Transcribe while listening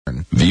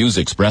Views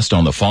expressed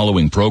on the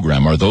following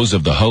program are those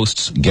of the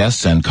hosts,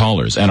 guests, and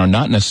callers, and are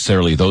not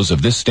necessarily those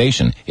of this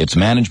station, its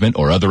management,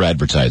 or other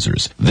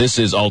advertisers. This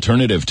is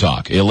Alternative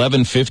Talk,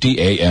 1150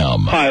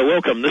 AM. Hi,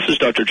 welcome. This is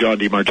Dr. John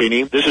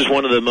DeMartini. This is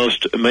one of the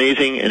most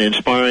amazing and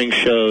inspiring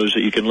shows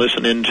that you can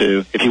listen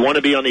into. If you want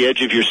to be on the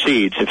edge of your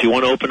seats, if you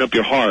want to open up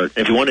your heart,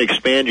 if you want to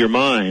expand your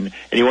mind,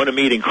 and you want to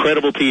meet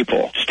incredible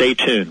people, stay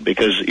tuned,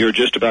 because you're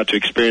just about to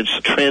experience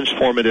a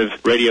transformative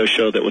radio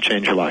show that will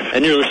change your life.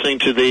 And you're listening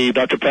to the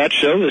Dr. Pat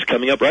Show that's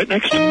coming up right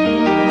next.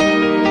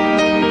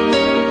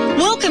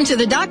 Welcome to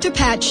the Dr.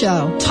 Pat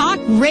Show. Talk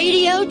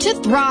radio to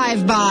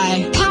thrive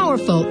by.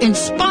 Powerful,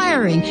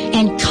 inspiring,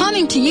 and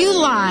coming to you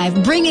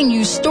live, bringing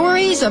you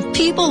stories of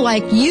people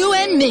like you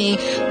and me,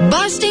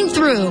 busting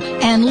through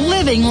and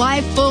living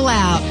life full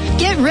out.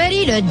 Get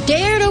ready to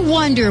dare to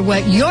wonder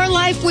what your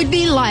life would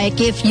be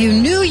like if you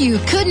knew you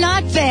could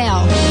not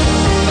fail.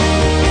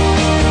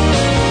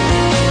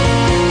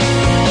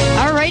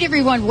 All right,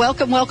 everyone,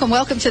 welcome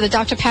to the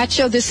Dr. Pat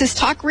Show. This is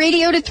Talk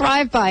Radio to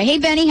Thrive By. Hey,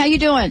 Benny, how you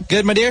doing?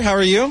 Good, my dear. How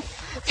are you?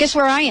 Guess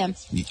where I am?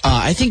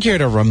 I think you're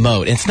at a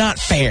remote. It's not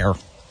fair.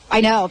 I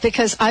know,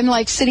 because I'm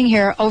like sitting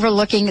here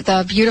overlooking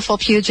the beautiful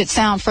Puget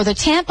Sound. For the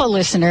Tampa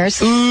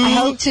listeners, I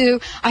hope to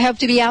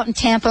be out in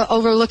Tampa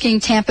overlooking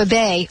Tampa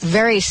Bay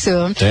very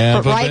soon.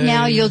 But right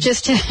now you'll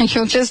just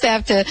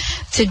have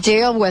to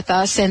deal with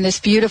us in this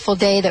beautiful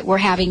day that we're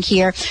having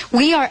here.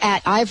 We are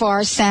at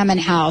Ivar's Salmon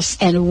House,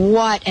 and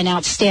what an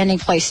outstanding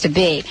place to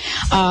be.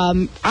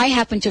 I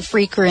happen to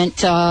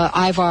frequent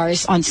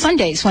Ivar's on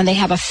Sundays when they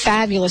have a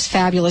fabulous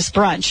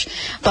brunch.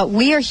 But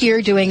we are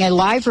here doing a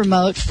live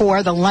remote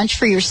for the Lunch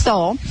for Your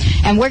Soul,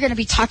 and we're going to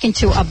be talking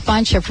to a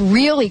bunch of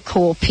really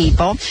cool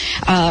people.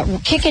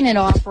 Kicking it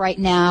off right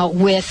now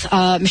with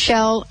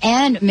Michelle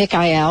and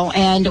Mikhail,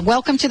 and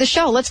welcome to the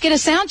show. Let's get a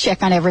sound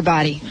check on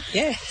everybody.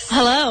 Yes.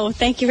 Hello.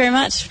 Thank you very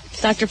much,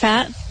 Dr.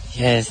 Pat.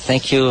 Yes,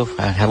 thank you.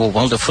 Have a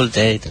wonderful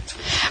day.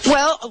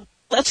 Well,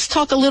 let's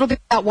talk a little bit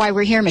about why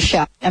we're here,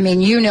 Michelle. I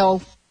mean, you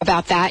know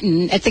about that,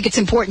 and I think it's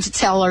important to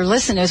tell our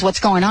listeners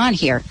what's going on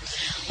here.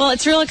 Well,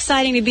 it's real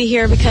exciting to be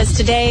here because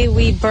today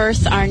we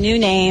birth our new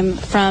name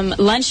from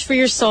Lunch for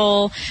Your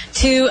Soul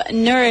to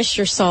Nourish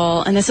Your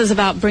Soul, and this is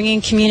about bringing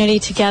community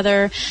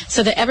together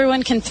so that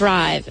everyone can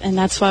thrive, and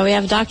that's why we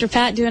have Dr.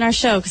 Pat doing our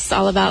show, because it's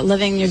all about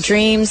living your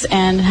dreams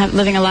and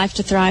living a life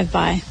to thrive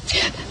by.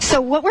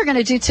 So what we're going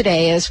to do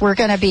today is we're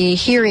going to be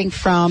hearing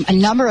from a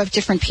number of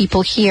different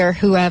people here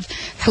who have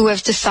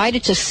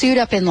decided to suit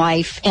up in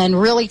life and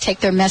really take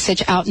their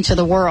message out into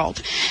the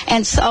world.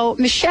 And so,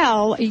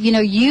 Michelle, you know,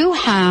 you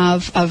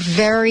have a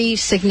very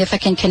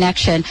significant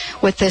connection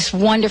with this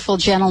wonderful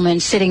gentleman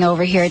sitting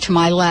over here to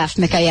my left,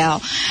 Mikhail.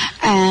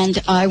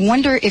 And I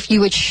wonder if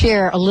you would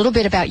share a little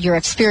bit about your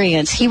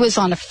experience. He was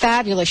on a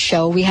fabulous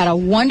show. We had a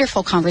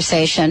wonderful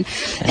conversation.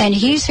 And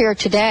he's here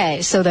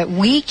today so that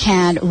we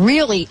can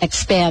really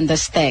expand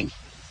this thing.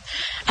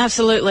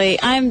 Absolutely.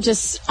 I'm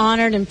just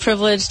honored and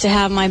privileged to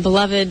have my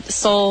beloved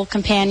soul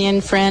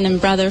companion, friend, and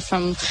brother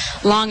from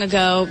long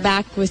ago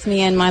back with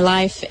me in my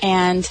life.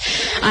 And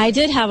I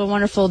did have a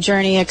wonderful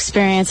journey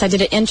experience. I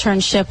did an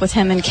internship with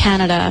him in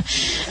Canada,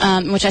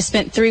 which I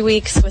spent 3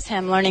 weeks with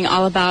him learning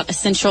all about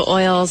essential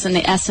oils and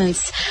the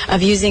essence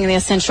of using the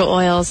essential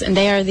oils. And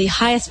they are the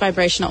highest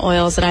vibrational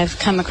oils that I've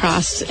come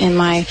across in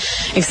my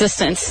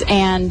existence.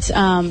 And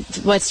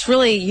what's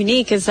really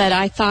unique is that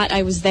I thought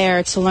I was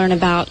there to learn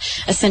about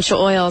essential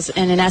oils.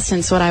 And in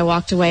essence, what I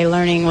walked away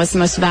learning was the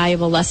most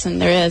valuable lesson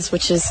there is,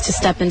 which is to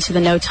step into the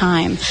no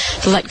time,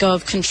 to let go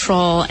of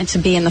control and to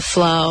be in the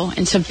flow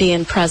and to be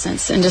in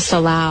presence and just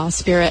allow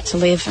spirit to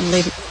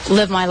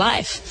live my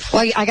life.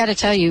 Well, I got to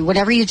tell you,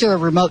 whenever you do a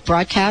remote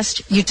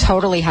broadcast, you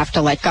totally have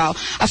to let go.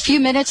 A few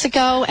minutes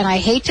ago, and I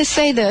hate to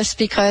say this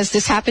because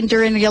this happened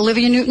during the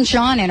Olivia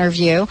Newton-John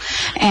interview,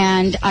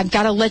 and I've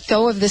got to let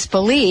go of this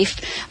belief,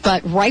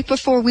 but right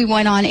before we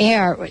went on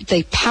air,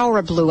 the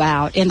power blew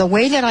out. And the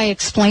way that I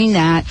explain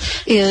that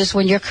is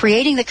when you're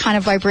creating the kind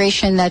of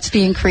vibration that's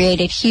being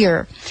created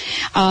here,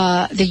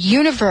 the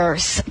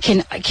universe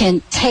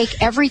can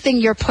take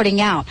everything you're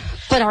putting out,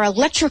 but our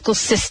electrical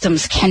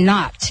systems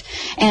cannot.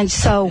 And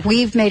so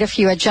we've made a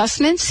few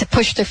adjustments,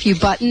 pushed a few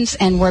buttons,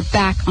 and we're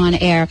back on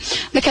air.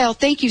 Mikhail,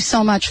 thank you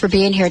so much for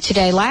being here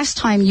today. Last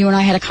time you and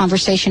I had a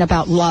conversation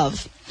about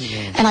love.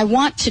 Yeah. And I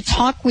want to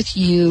talk with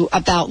you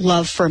about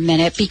love for a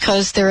minute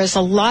because there is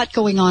a lot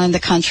going on in the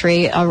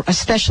country,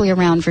 especially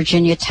around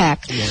Virginia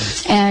Tech.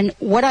 Yes. And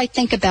what I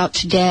think about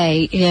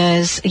today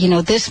is, you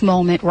know, this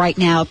moment right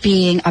now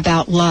being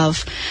about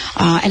love.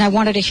 And I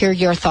wanted to hear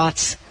your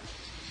thoughts.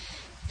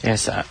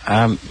 Yes,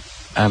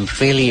 I'm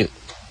really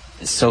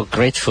so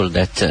grateful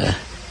that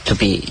to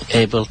be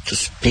able to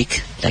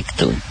speak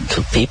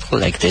to people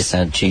like this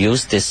and to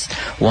use this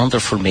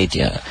wonderful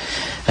media.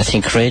 I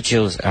think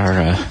radios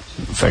are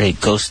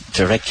goes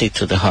directly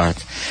to the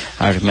heart.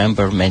 I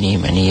remember many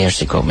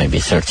years ago, maybe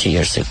 30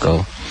 years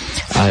ago,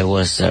 I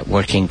was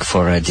working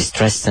for a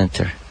distress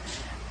center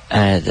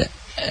and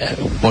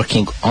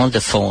working on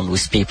the phone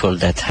with people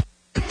that had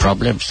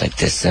problems like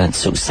this and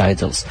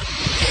suicidals.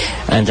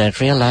 And I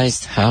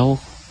realized how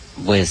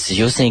with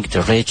using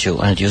the radio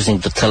and using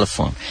the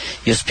telephone,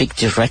 you speak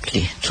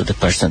directly to the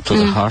person, to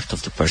the heart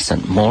of the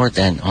person, more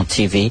than on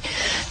TV.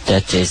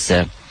 That is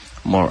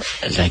more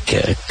like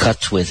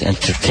cut with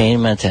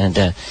entertainment, and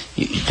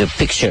the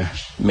picture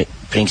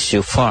brings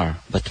you far.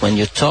 But when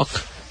you talk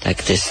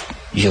like this,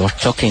 you are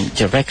talking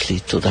directly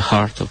to the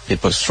heart of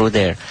people through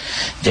their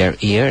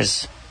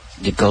ears.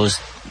 It goes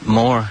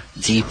more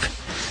deep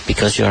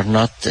because you are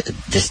not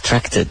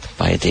distracted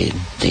by the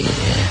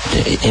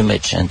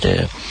image and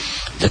the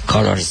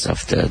colors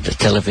of the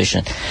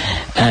television.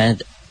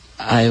 And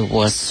I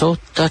was so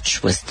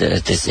touched with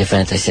this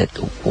event. I said,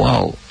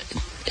 wow,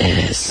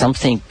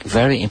 something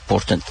very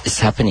important is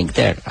happening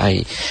there.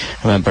 I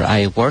remember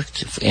I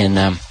worked in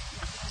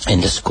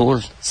the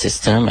school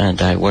system,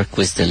 and I work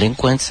with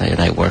delinquents, and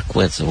I work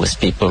with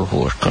people who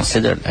were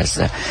considered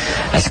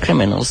as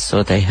criminals,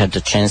 so they had the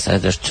chance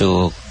either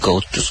to go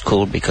to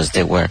school because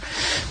they were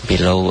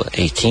below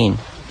 18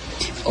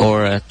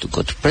 or to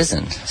go to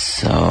prison.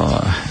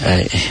 So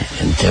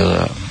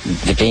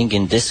being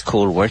in this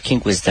school,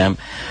 working with them,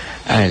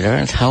 I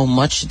learned how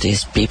much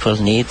these people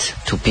need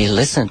to be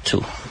listened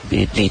to,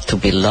 need to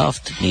be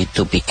loved, need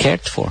to be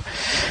cared for.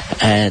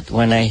 And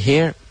when I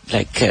hear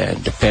like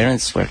the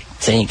parents were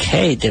saying,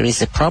 hey, there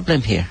is a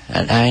problem here,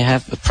 and I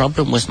have a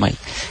problem with my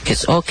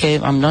kids. Okay,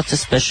 I'm not a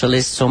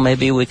specialist, so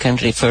maybe we can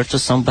refer to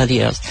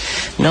somebody else.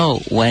 No,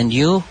 when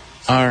you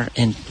are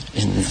in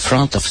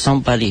front of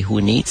somebody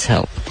who needs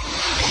help,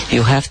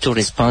 you have to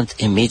respond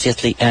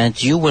immediately,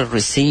 and you will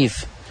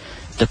receive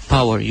the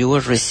power, you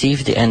will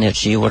receive the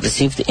energy, you will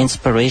receive the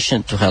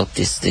inspiration to help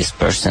this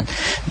person.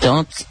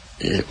 Don't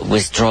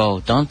withdraw.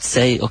 Don't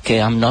say,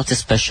 okay, I'm not a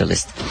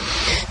specialist.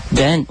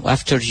 Then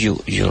after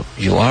you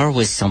are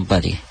with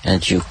somebody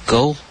and you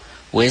go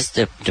with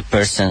the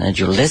person and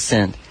you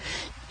listen,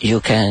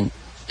 you can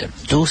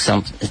do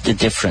the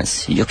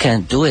difference. You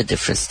can do a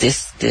difference.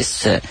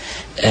 This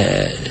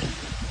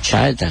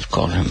child, I'll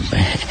call him,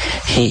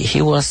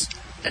 he was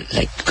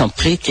like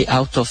completely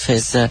out of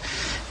his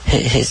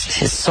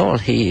soul.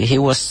 He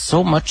was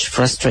so much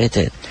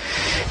frustrated.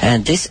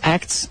 And these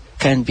acts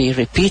can be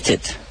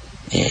repeated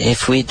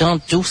if we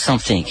don't do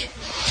something.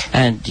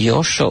 And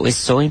your show is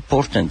so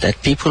important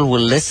that people will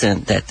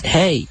listen, that,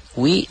 hey,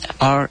 we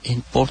are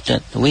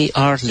important. We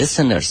are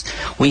listeners.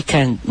 We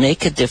can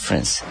make a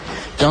difference.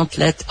 Don't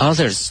let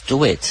others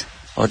do it.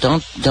 Or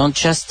don't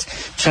just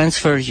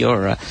transfer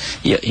your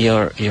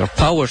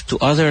power to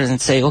others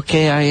and say,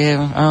 okay,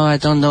 I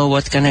don't know,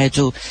 what can I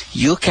do?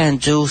 You can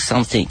do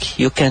something.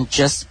 You can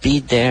just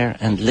be there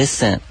and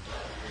listen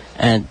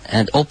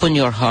and open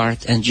your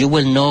heart, and you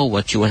will know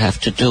what you will have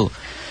to do.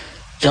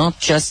 Don't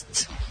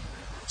just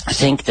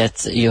think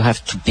that you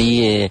have to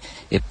be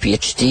a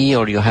PhD,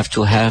 or you have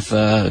to have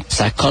a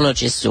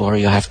psychologist, or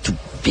you have to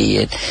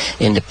be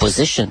in the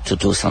position to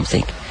do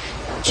something.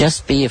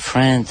 Just be a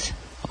friend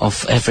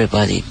of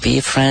everybody. Be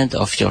a friend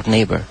of your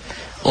neighbor.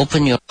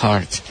 Open your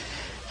heart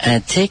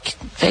and take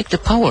the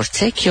power.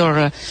 Take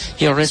your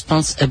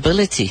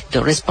responsibility.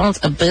 The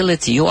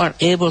responsibility. You are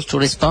able to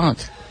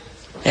respond.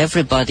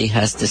 Everybody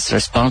has this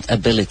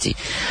responsibility.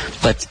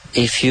 But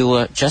if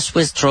you just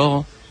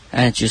withdraw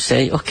and you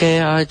say,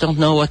 okay, I don't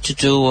know what to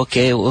do,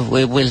 okay,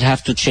 we will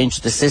have to change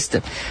the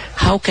system.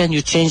 How can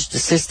you change the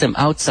system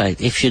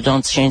outside if you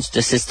don't change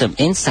the system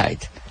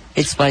inside?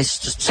 It's by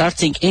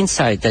starting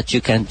inside that you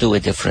can do a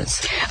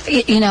difference.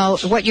 You know,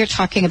 what you're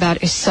talking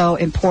about is so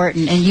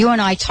important. And you and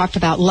I talked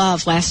about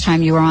love last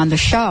time you were on the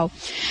show.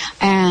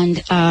 And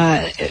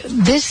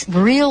this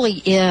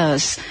really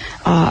is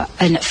a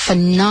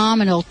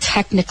phenomenal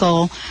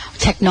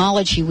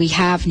technology we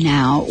have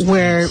now,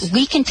 where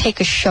we can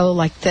take a show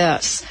like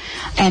this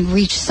and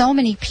reach so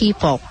many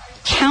people,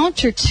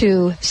 counter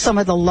to some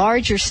of the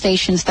larger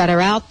stations that are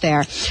out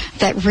there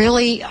that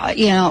really,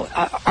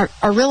 are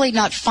really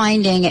not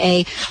finding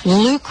a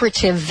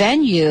lucrative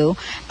venue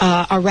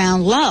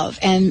around love.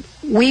 And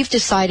we've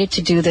decided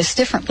to do this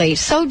differently.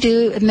 So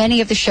do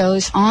many of the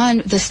shows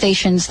on the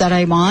stations that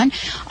I'm on.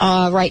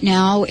 Right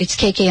now, it's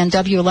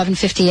KKNW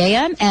 1150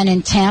 AM, and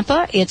in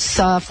Tampa, it's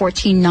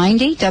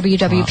 1490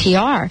 WWPR.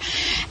 Wow.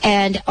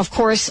 And, of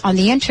course, on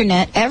the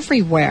Internet,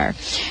 everywhere.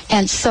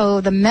 And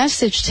so the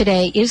message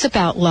today is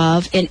about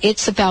love, and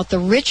it's about the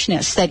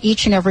richness that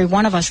each and every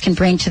one of us can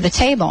bring to the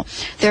table.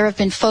 There have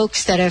been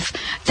folks that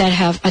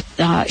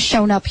have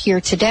shown up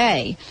here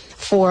today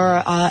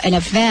for an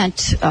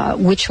event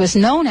which was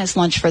known as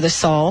Lunch for the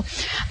Soul,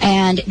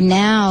 and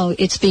now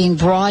it's being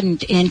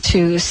broadened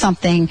into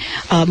something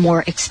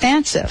more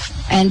expansive.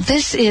 And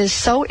this is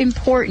so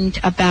important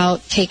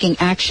about taking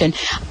action.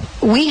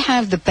 We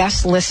have the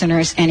best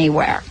listeners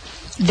anywhere.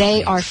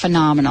 They are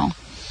phenomenal.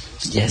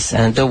 Yes,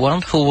 and the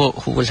one who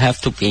will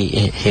have to be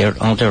here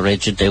on the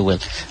radio, they will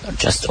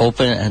just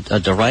open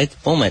at the right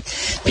moment,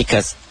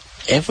 because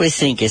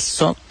everything is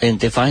so in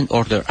divine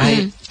order.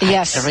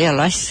 Yes. I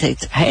realized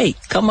it. Hey,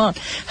 come on.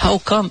 How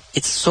come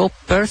it's so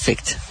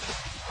perfect,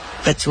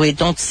 but we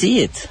don't see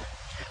it?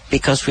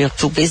 Because we are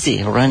too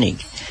busy running.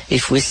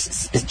 If we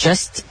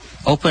just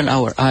open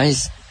our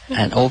eyes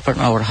and open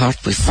our heart,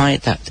 we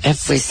find that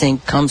everything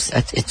comes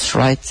at its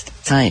right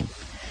time.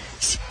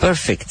 It's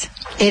perfect.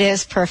 It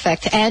is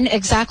perfect. And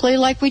exactly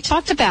like we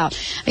talked about.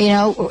 You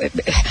know,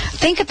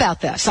 think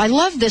about this. I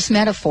love this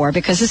metaphor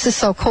because this is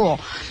so cool.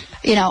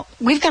 You know,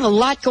 we've got a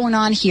lot going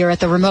on here at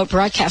the remote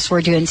broadcast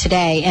we're doing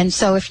today. And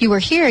so if you were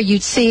here,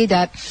 you'd see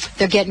that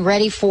they're getting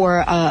ready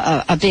for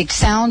a big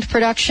sound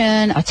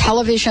production, a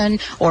television,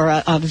 or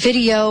a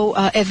video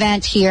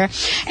event here.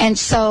 And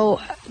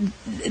so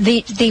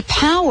the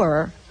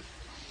power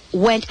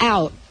went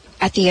out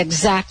at the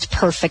exact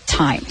perfect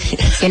time.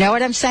 You know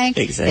what I'm saying?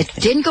 Exactly. It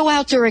didn't go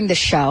out during the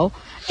show.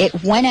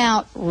 It went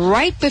out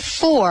right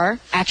before,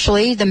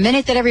 actually, the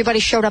minute that everybody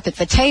showed up at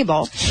the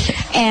table,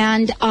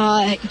 and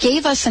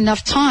gave us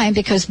enough time,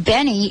 because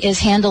Benny is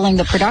handling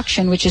the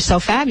production, which is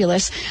so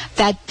fabulous,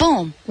 that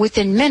boom,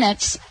 within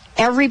minutes,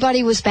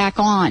 everybody was back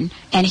on,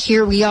 and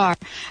here we are.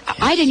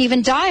 I didn't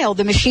even dial.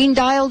 The machine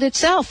dialed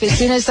itself as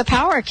soon as the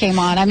power came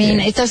on. I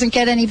mean, It doesn't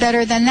get any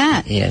better than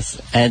that. Yes,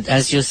 and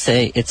as you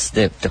say, it's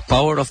the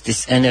power of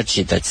this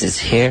energy that is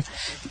here,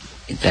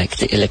 like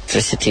the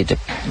electricity,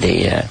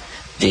 the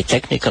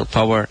technical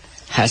power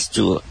has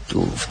to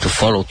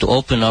follow, to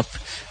open up,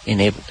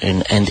 and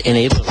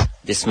enable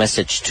this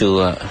message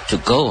to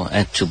go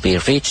and to be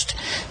reached.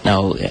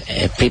 Now,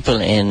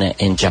 people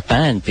in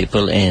Japan,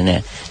 people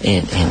in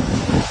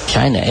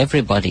China,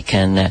 everybody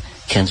can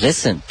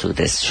listen to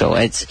this show.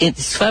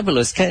 It's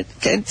fabulous. Can't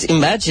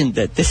imagine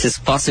that this is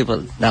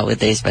possible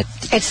nowadays, but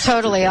it's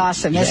totally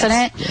awesome, isn't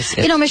it? Yes,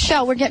 you know,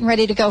 Michelle, we're getting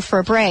ready to go for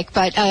a break,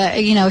 but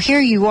you know,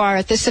 here you are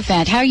at this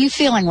event. How are you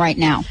feeling right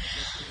now?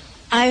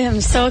 I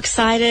am so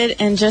excited,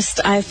 and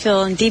I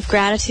feel in deep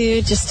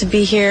gratitude just to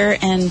be here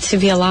and to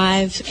be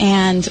alive.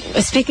 And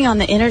speaking on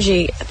the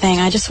energy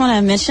thing, I just want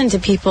to mention to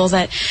people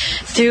that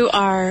through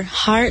our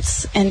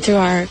hearts and through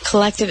our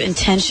collective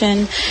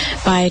intention,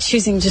 by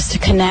choosing just to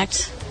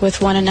connect with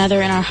one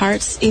another in our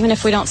hearts, even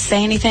if we don't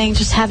say anything,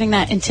 just having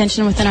that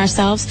intention within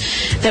ourselves,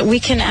 that we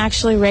can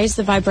actually raise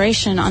the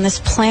vibration on this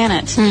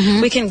planet. Mm-hmm.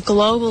 We can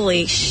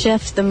globally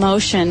shift the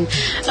motion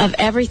of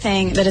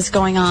everything that is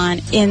going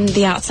on in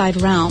the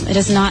outside realm. It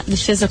is not the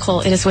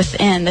physical, it is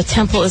within. The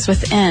temple is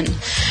within.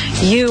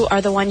 You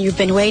are the one you've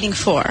been waiting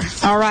for.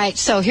 All right,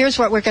 so here's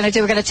what we're going to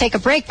do. We're going to take a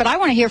break, but I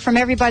want to hear from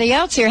everybody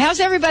else here. How's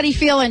everybody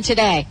feeling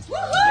today?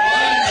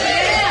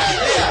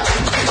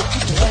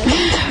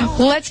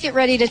 Let's get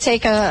ready to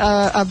take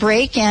a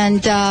break,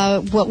 and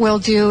what we'll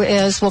do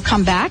is we'll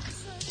come back,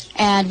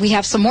 and we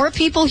have some more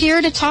people here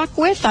to talk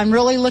with. I'm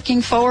really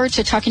looking forward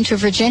to talking to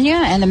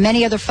Virginia and the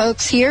many other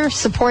folks here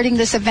supporting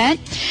this event,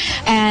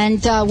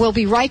 and we'll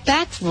be right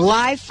back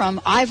live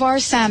from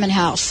Ivar's Salmon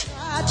House.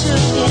 I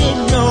just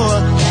ignore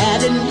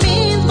that it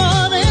means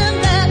more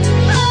than that.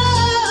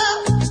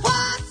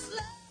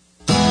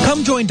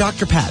 Come join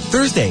Dr. Pat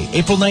Thursday,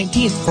 April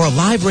 19th for a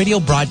live radio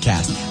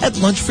broadcast at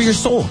Lunch for Your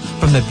Soul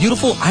from the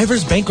beautiful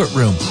Ivar's Banquet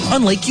Room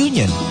on Lake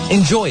Union.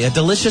 Enjoy a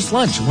delicious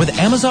lunch with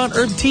Amazon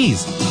herb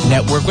teas,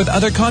 network with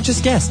other conscious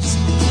guests,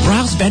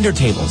 browse vendor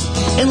tables,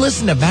 and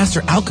listen to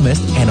master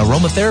alchemist and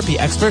aromatherapy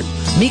expert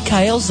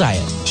Mikhail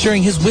Zayat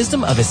sharing his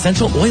wisdom of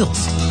essential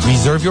oils.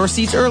 Reserve your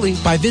seats early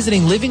by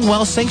visiting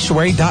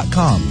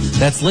livingwellsanctuary.com.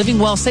 That's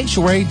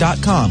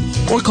livingwellsanctuary.com,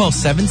 or call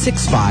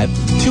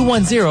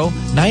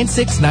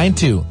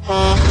 765-210-9692.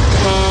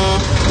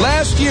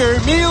 Last year,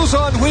 Meals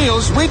on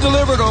Wheels, we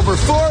delivered over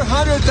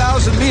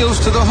 400,000 meals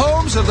to the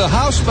homes of the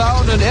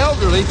housebound and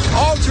elderly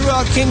all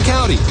throughout King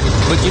County.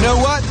 But you know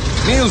what?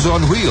 Meals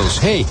on Wheels,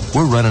 hey,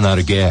 we're running out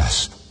of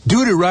gas.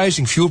 Due to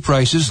rising fuel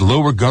prices,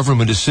 lower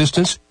government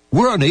assistance,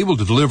 we're unable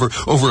to deliver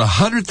over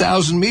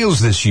 100,000 meals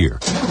this year.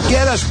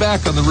 Get us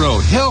back on the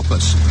road. Help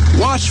us.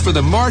 Watch for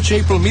the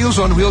March-April Meals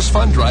on Wheels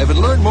Fund Drive and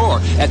learn more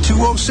at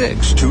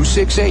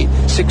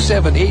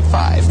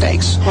 206-268-6785.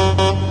 Thanks.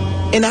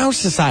 In our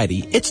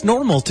society, it's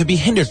normal to be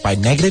hindered by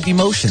negative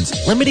emotions,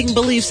 limiting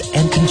beliefs,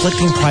 and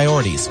conflicting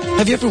priorities.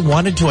 Have you ever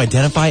wanted to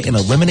identify and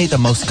eliminate the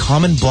most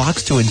common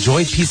blocks to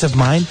enjoy peace of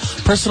mind,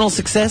 personal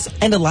success,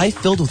 and a life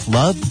filled with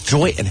love,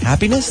 joy, and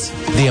happiness?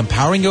 The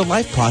Empowering Your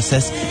Life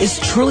process is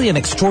truly an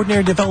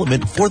extraordinary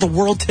development for the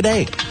world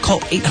today. Call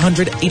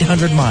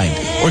 800-800-MIND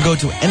or go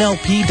to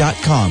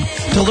NLP.com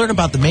to learn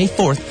about the May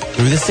 4th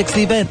through the 6th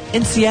event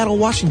in Seattle,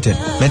 Washington.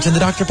 Mention the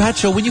Dr. Pat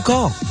Show when you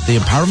call. The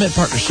Empowerment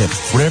Partnership.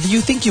 Wherever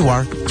you think you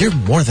are, you're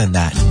more than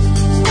that.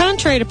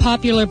 Contrary to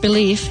popular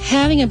belief,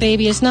 having a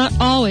baby is not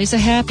always a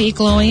happy,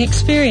 glowing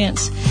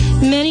experience.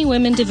 Many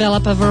women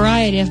develop a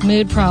variety of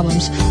mood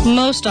problems,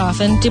 most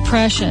often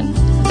depression.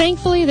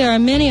 Thankfully, there are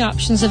many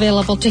options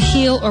available to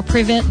heal or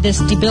prevent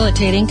this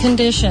debilitating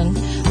condition.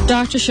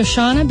 Dr.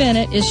 Shoshana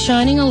Bennett is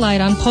shining a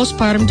light on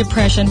postpartum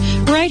depression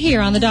right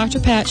here on the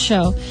Dr. Pat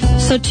Show.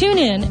 So tune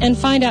in and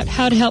find out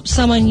how to help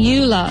someone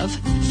you love.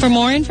 For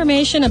more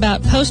information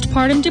about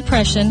postpartum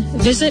depression,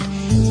 visit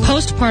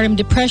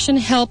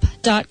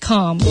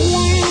postpartumdepressionhelp.com.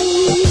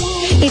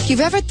 If you've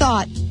ever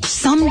thought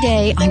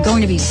someday I'm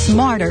going to be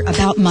smarter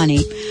about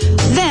money.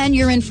 Then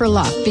you're in for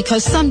luck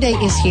because someday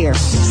is here.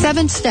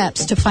 7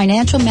 Steps to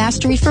Financial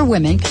Mastery for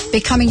Women,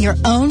 Becoming Your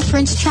Own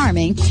Prince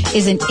Charming,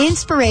 is an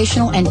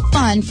inspirational and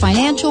fun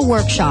financial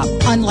workshop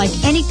unlike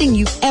anything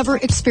you've ever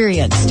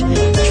experienced.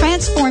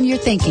 Transform your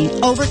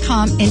thinking,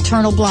 overcome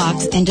internal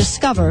blocks, and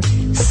discover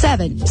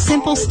 7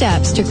 simple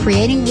steps to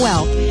creating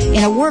wealth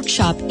in a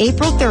workshop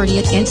April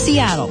 30th in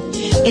Seattle.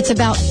 It's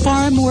about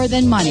far more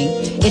than money.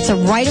 It's a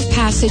rite of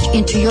passage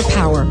into your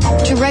power.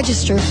 To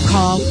register,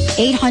 call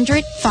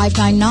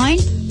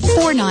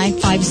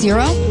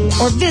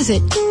 800-599-4950 or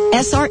visit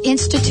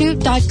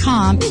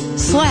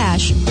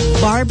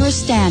srinstitute.com/Barbara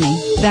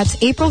Stanny. That's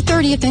April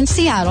 30th in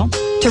Seattle.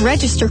 To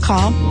register,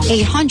 call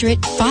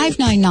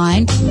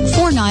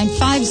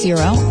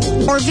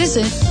 800-599-4950 or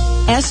visit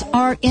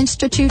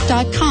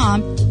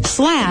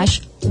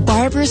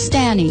srinstitute.com/Barbara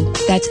Stanny.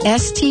 That's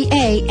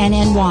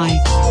STANNY.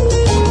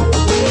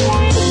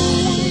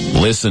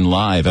 Listen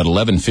live at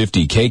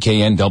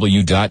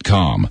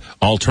 1150kknw.com.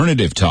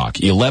 Alternative Talk,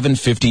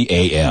 1150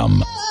 AM.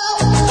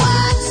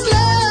 What's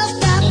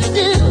love got to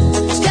do?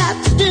 It's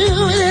got to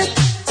do with it.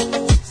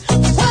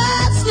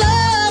 What's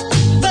love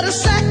but a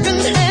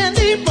second-hand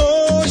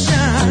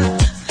emotion?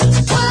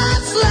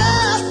 What's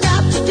love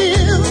got to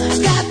do? It's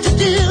got to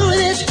do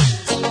with it.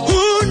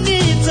 Who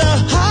needs a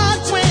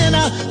heart when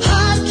a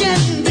heart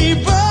can be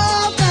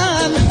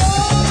broken?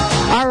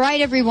 All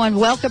right, everyone,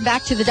 welcome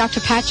back to the Dr.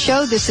 Pat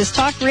Show. This is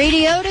Talk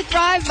Radio to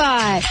Thrive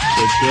By.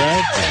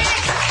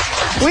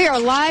 We are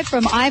live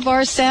from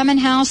Ivar Salmon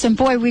House, and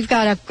boy, we've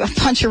got a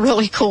bunch of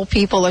really cool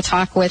people to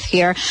talk with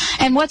here.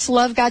 And what's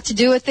love got to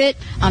do with it?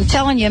 I'm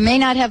telling you, it may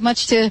not have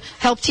much to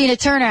help Tina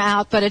Turner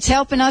out, but it's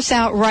helping us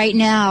out right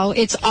now.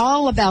 It's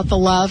all about the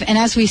love, and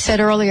as we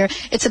said earlier,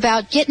 it's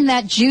about getting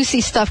that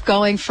juicy stuff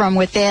going from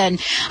within.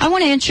 I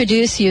want to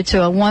introduce you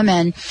to a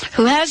woman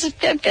who has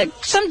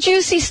some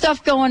juicy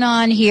stuff going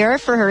on here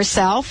for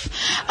herself.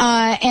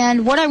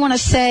 And what I want to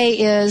say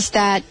is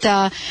that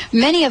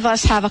many of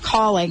us have a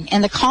calling,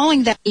 and the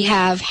calling that we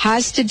have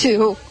has to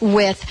do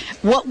with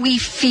what we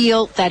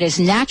feel that is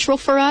natural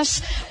for us,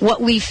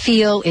 what we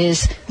feel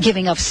is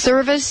giving of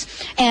service.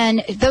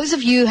 And those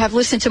of you who have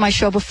listened to my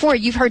show before,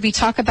 you've heard me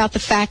talk about the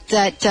fact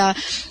that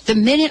the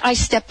minute I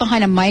stepped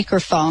behind a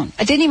microphone,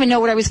 I didn't even know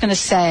what I was going to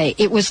say.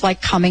 It was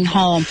like coming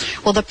home.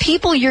 Well, the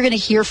people you're going to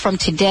hear from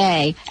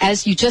today,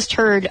 as you just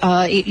heard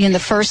in the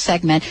first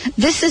segment,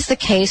 this is the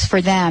case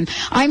for them.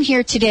 I'm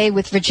here today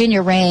with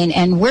Virginia Rain,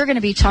 and we're going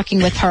to be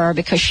talking with her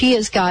because she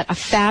has got a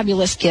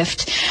fabulous gift.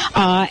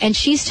 And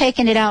she's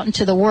taken it out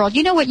into the world.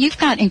 You know what? You've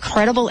got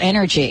incredible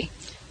energy.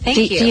 Thank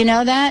you. Do you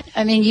know that?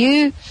 I mean,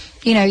 are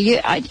you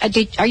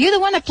the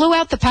one that blew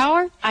out the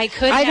power? I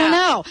don't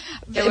know.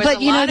 There was a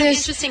lot of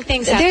interesting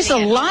things happening. There's a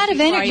lot of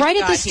energy. Right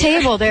at this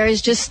table, there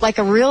is just like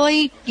a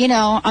really,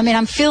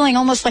 I'm feeling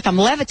almost like I'm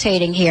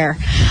levitating here.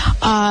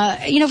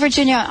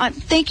 Virginia,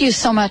 thank you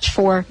so much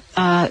for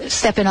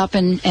stepping up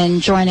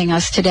and joining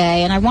us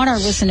today. And I want our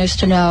listeners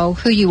to know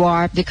who you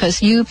are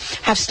because you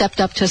have stepped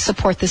up to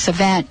support this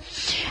event.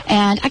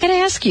 And I got to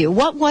ask you,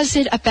 what was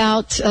it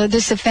about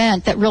this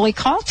event that really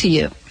called to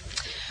you?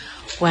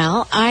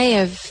 Well, I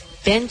have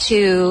been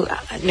to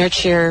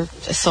Nurture Your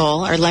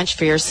Soul or Lunch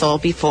for Your Soul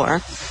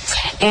before,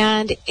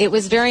 and it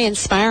was very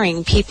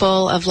inspiring.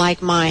 People of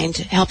like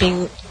mind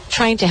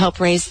trying to help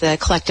raise the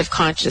collective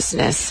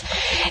consciousness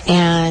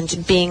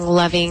and being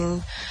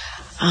loving,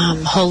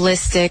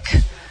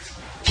 holistic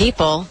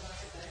people,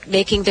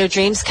 making their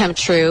dreams come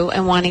true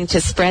and wanting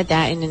to spread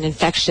that in an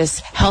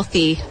infectious,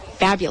 healthy,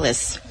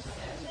 fabulous,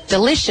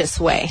 delicious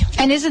way.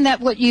 And isn't that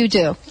what you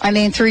do?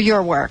 Through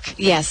your work?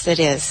 Yes, it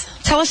is.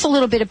 Tell us a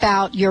little bit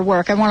about your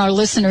work. I want our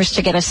listeners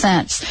to get a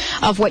sense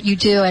of what you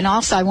do, and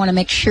also I want to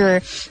make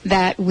sure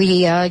that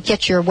we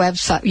get your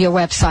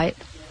website.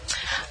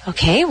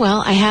 Okay,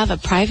 well, I have a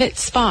private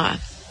spa,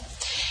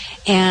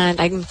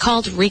 and I'm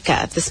called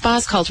Rika. The spa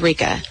is called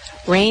Rika,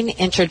 Rain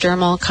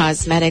Intradermal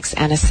Cosmetics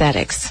and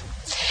Aesthetics.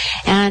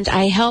 And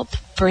I help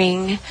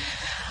bring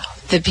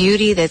the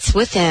beauty that's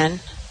within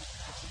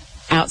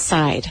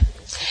outside.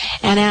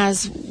 And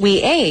as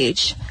we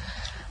age,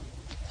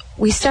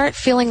 we start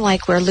feeling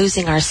like we're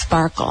losing our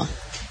sparkle.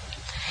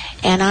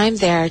 And I'm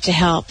there to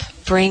help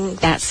bring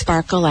that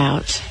sparkle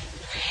out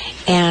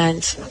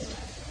and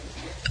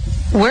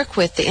work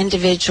with the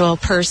individual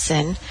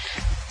person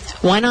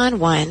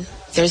one-on-one.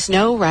 There's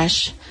no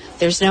rush.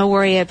 There's no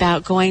worry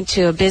about going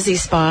to a busy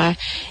spa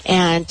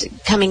and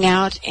coming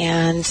out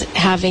and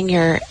having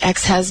your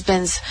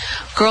ex-husband's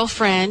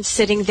girlfriend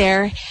sitting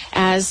there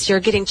as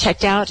you're getting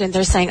checked out, and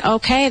they're saying,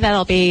 okay,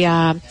 that'll be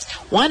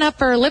one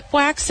upper lip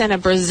wax and a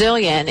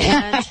Brazilian.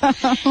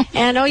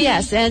 And oh,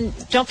 yes, and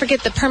don't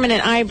forget the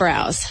permanent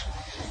eyebrows.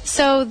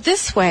 So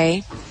this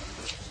way,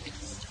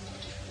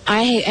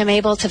 I am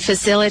able to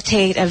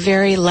facilitate a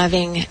very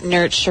loving,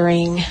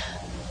 nurturing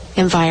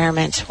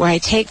environment where I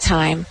take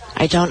time.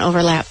 I don't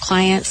overlap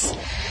clients.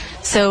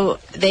 So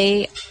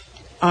they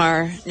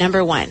are,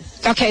 number one,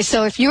 Okay,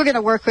 so if you were going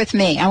to work with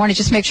me, I want to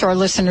just make sure our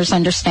listeners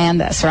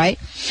understand this, right?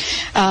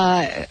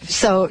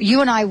 So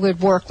you and I would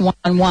work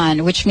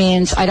one-on-one, which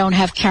means I don't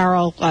have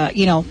Carol,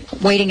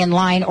 waiting in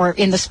line or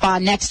in the spa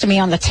next to me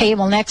on the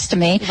table next to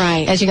me.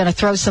 Right. As you're going to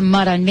throw some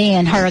mud on me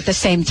and her at the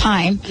same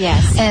time.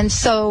 Yes. And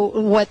so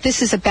what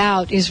this is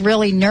about is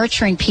really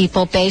nurturing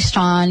people based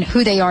on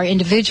who they are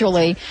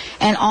individually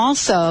and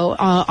also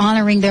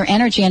honoring their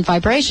energy and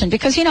vibration.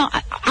 Because,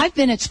 I've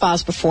been at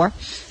spas before,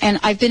 and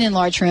I've been in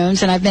large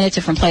rooms, and I've been at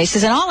different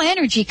places. And all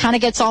energy kind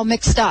of gets all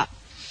mixed up.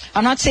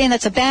 I'm not saying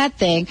that's a bad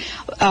thing,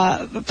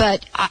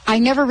 but I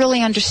never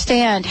really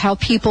understand how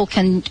people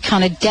can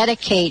kind of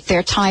dedicate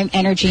their time,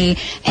 energy,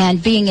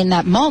 and being in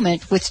that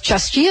moment with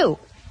just you.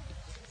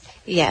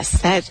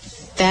 Yes,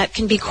 that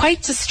can be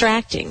quite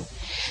distracting.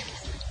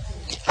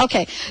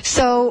 Okay,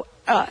 so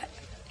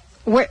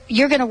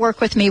you're going to work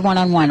with me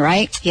one-on-one,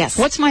 right? Yes.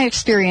 What's my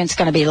experience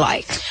going to be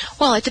like?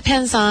 Well, it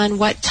depends on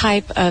what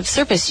type of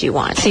service you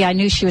want. See, I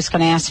knew she was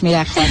going to ask me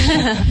that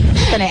question.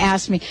 She's going to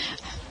ask me.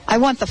 I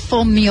want the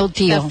full meal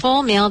deal. The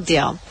full meal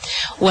deal.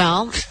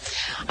 Well,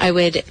 I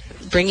would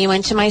bring you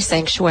into my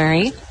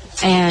sanctuary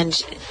and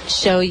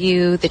show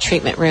you the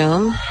treatment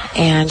room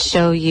and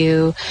show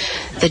you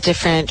the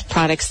different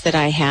products that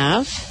I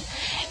have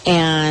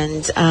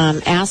and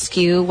ask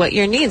you what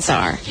your needs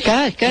are.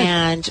 Good.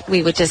 And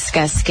we would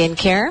discuss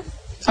skincare.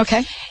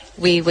 Okay.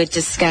 We would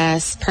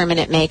discuss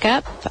permanent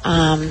makeup.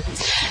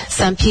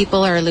 Some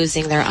people are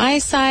losing their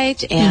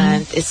eyesight,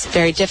 and it's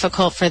very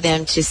difficult for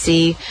them to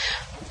see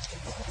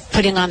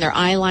putting on their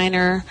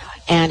eyeliner.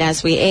 And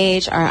as we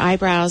age, our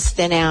eyebrows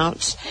thin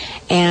out,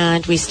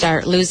 and we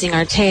start losing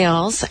our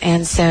tails.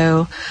 And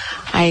so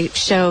I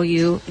show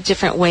you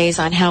different ways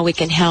on how we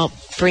can help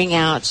bring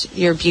out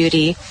your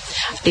beauty,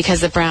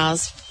 because the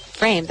brows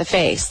frame the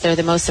face. They're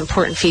the most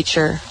important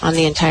feature on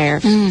the entire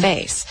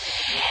face.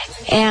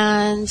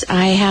 And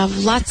I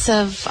have lots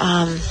of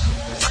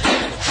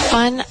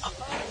fun,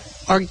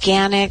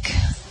 organic,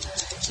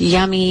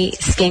 yummy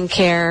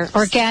skincare.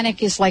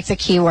 Organic is like the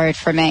key word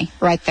for me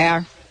right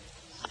there.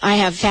 I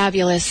have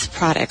fabulous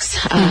products.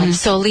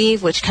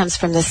 Solive, which comes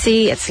from the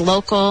sea. It's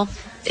local.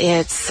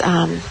 It's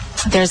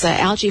there's an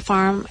algae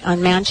farm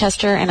on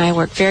Manchester, and I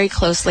work very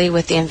closely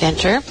with the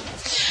inventor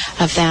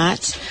of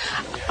that.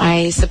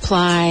 I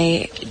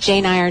supply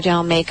Jane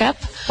Iredale makeup.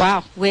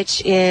 Wow.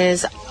 Which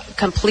is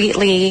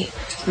completely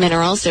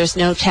minerals. There's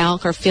no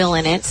talc or fill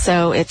in it,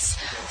 so it's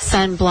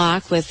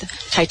sunblock with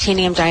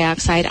titanium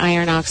dioxide,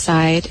 iron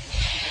oxide,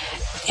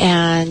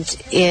 and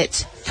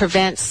it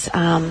prevents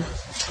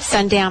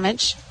sun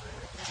damage.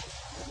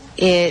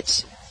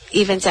 It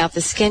evens out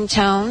the skin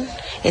tone.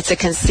 It's a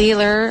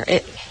concealer.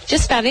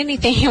 Just about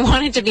anything you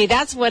want it to be,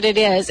 that's what it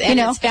is, and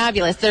it's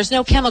fabulous. There's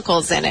no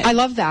chemicals in it. I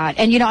love that.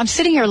 And I'm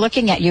sitting here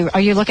looking at you. Are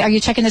you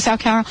checking this out,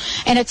 Carol?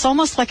 And it's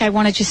almost like I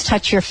want to just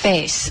touch your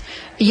face.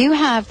 You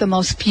have the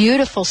most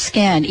beautiful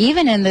skin,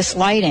 even in this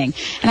lighting.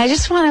 And I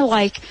just want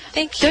to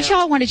thank you. Don't you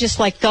all want to just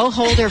go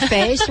hold her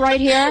face right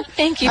here?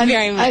 Thank you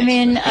very much. I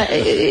mean,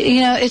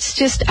 it's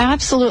just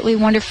absolutely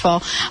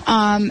wonderful.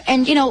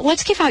 And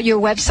let's give out your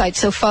website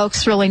so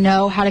folks really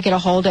know how to get a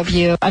hold of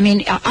you. I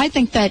mean, I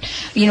think that,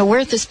 we're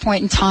at this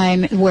point in time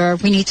where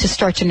we need to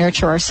start to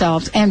nurture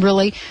ourselves and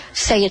really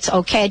say it's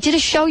okay. I did a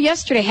show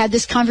yesterday, had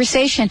this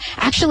conversation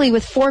actually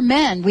with 4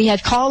 men. We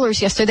had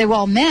callers yesterday. They were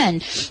all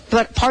men.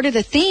 But part of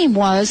the theme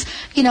was,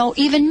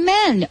 even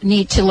men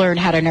need to learn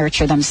how to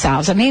nurture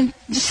themselves. I mean,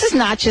 this is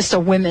not just a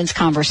women's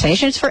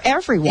conversation. It's for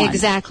everyone.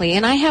 Exactly.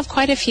 And I have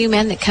quite a few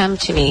men that come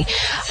to me.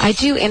 I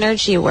do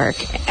energy work,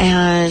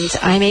 and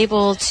I'm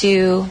able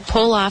to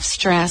pull off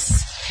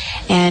stress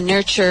and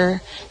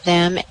nurture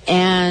them,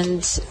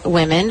 and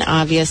women,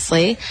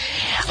 obviously.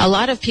 A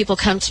lot of people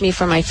come to me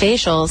for my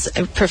facials,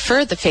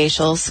 prefer the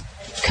facials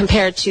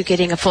compared to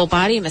getting a full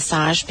body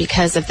massage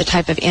because of the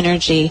type of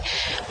energy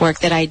work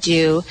that I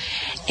do.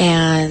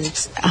 And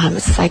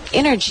it's like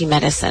energy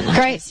medicine,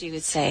 Great. as you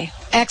would say.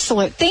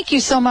 Excellent. Thank you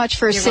so much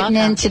for sitting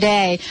in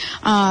today.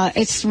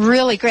 It's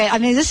really great. I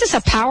mean, this is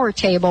a power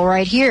table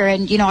right here.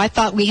 And, I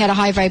thought we had a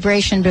high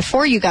vibration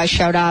before you guys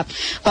showed up,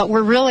 but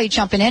we're really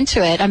jumping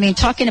into it. I mean,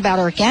 talking about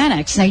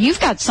organics. Now, you've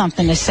got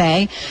something to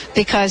say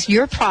because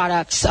your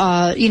products,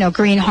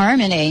 Green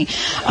Harmony,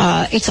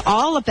 it's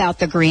all about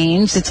the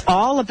greens. It's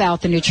all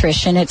about the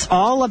nutrition. It's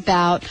all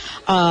about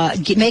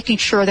making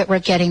sure that we're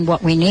getting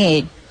what we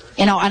need.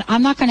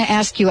 I'm not going to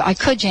ask you, I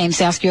could,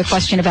 James, ask you a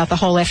question about the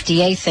whole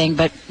FDA thing,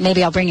 but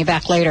maybe I'll bring you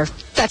back later.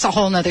 That's a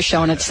whole nother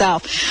show in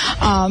itself.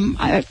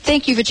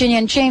 Thank you, Virginia.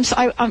 And James,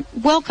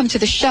 welcome to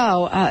the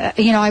show.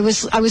 I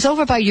was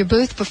over by your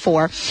booth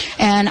before,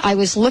 and I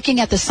was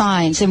looking at the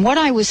signs, and what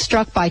I was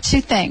struck by,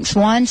 2 things.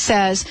 One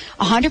says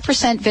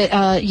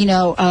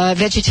 100%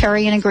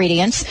 vegetarian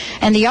ingredients,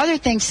 and the other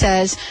thing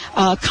says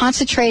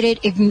concentrated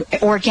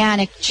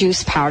organic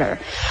juice powder.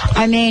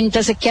 I mean,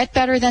 does it get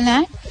better than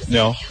that?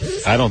 No,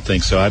 I don't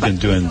think so. I've been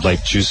doing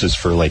juices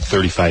for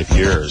 35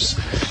 years,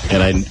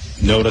 and I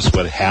notice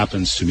what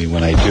happens to me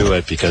when I do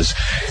it, because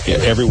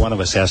every one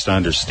of us has to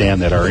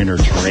understand that our inner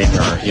terrain,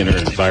 our inner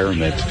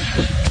environment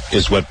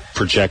is what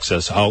projects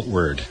us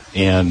outward.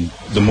 And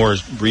the more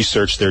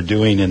research they're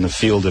doing in the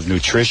field of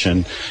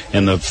nutrition,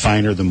 and the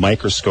finer the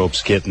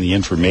microscopes get and the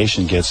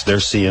information gets,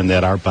 they're seeing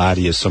that our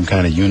body is some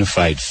kind of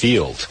unified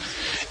field.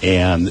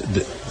 And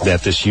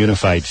that this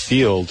unified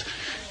field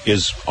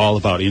is all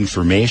about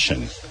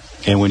information.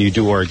 And when you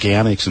do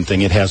organics and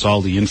thing, it has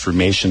all the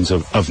informations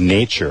of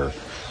nature,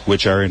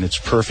 which are in its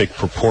perfect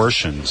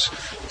proportions,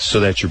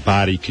 so that your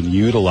body can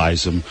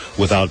utilize them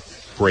without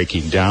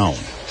breaking down.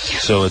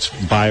 So it's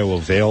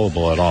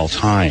bioavailable at all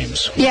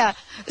times. Yeah.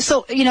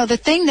 So, the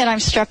thing that I'm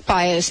struck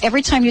by is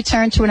every time you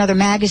turn to another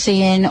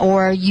magazine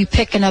or you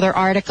pick another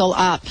article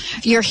up,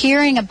 you're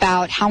hearing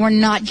about how we're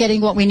not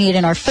getting what we need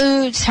in our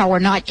foods, how we're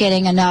not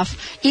getting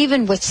enough,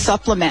 even with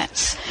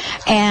supplements.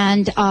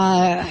 And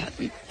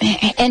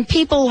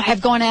people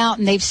have gone out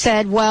and they've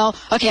said, well,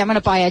 okay, I'm going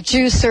to buy a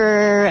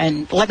juicer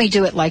and let me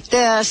do it like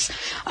this.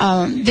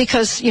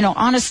 Because,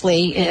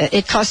 honestly,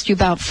 it costs you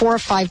about $4 or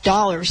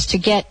 $5 to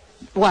get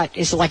what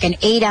is like an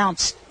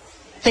 8-ounce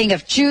thing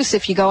of juice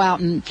if you go out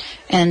and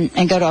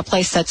go to a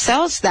place that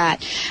sells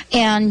that.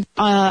 And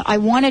I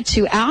wanted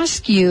to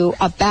ask you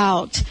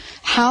about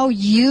how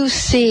you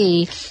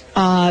see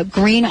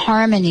Green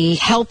Harmony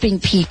helping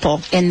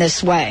people in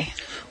this way.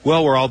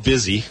 Well, we're all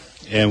busy.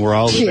 And we're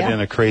all living in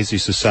a crazy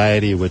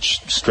society which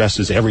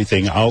stresses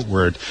everything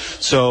outward.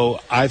 So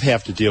I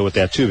have to deal with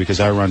that, too, because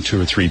I run 2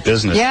 or 3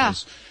 businesses. Yeah.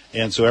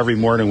 And so every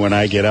morning when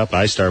I get up,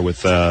 I start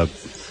with a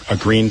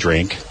green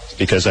drink,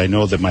 because I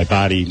know that my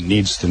body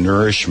needs the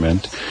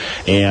nourishment.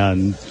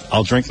 And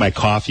I'll drink my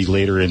coffee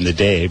later in the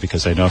day,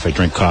 because I know if I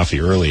drink coffee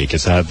early, it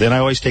gets out. Then I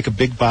always take a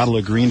big bottle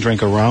of green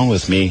drink around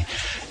with me.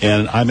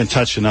 And I'm in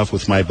touch enough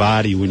with my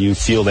body. When you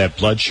feel that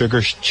blood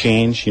sugar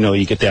change,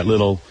 you get that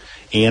little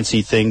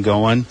antsy thing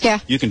going. Yeah.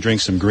 You can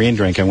drink some green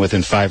drink, and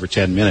within 5 or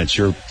 10 minutes,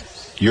 you're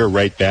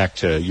right back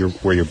to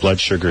where your blood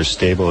sugar is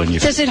stable. And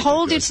does it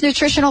hold its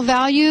nutritional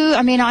value?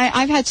 I mean,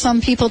 I've had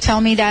some people tell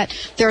me that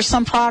there are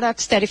some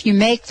products that if you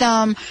make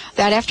them,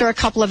 that after a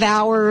couple of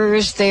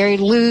hours, they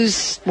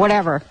lose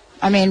whatever.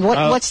 I mean,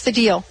 what's the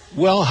deal?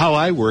 Well, how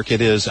I work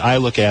it is I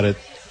look at it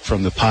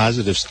from the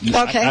positive.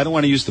 Okay. I don't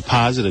want to use the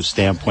positive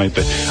standpoint,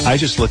 but I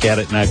just look at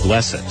it and I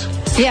bless it.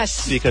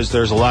 Yes. Because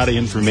there's a lot of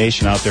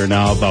information out there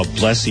now about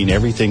blessing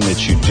everything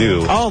that you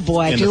do. Oh,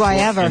 boy, do I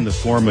ever. In the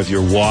form of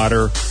your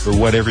water or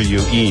whatever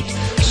you eat.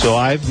 So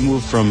I've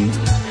moved from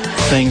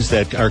things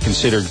that are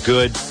considered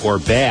good or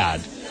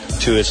bad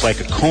to it's like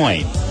a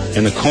coin.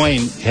 And the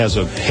coin has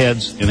a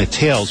heads and a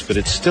tails, but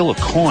it's still a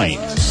coin.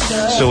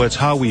 So it's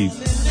how we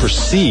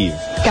perceive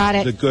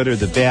the good or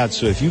the bad.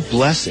 So if you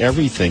bless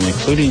everything,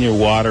 including your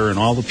water and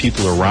all the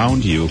people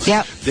around you,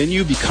 then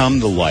you become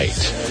the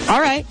light. All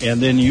right. And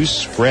then you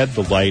spread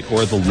the light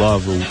or the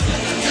love.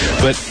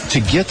 But to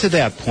get to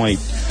that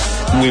point,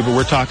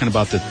 we're talking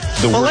about the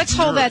well, let's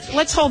hold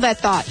that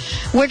thought.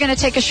 We're going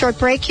to take a short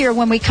break here.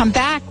 When we come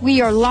back,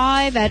 we are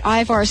live at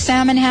Ivar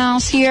Salmon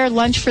House here.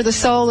 Lunch for the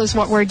Soul is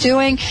what we're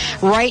doing.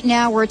 Right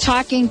now, we're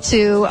talking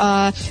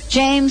to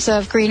James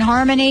of Green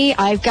Harmony.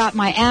 I've got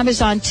my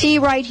Amazon tea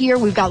right here.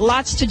 We've got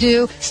lots to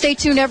do. Stay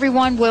tuned,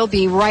 everyone. We'll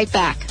be right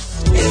back.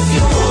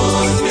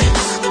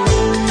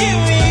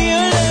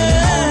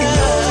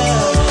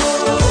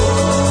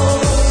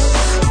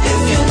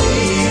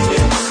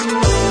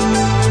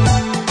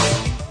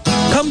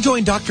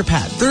 Join Dr.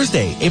 Pat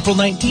Thursday, April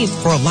 19th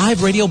for a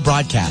live radio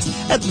broadcast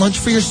at Lunch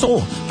for Your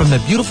Soul from the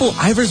beautiful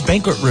Ivar's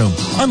Banquet Room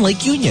on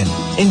Lake Union.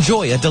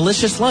 Enjoy a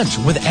delicious lunch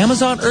with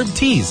Amazon herb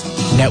teas,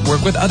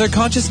 network with other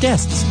conscious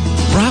guests,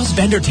 browse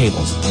vendor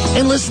tables,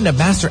 and listen to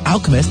master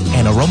alchemist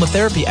and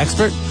aromatherapy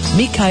expert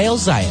Mikhail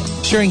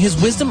Zayat sharing his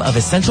wisdom of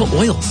essential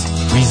oils.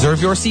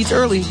 Reserve your seats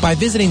early by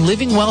visiting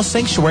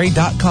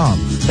livingwellsanctuary.com.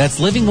 That's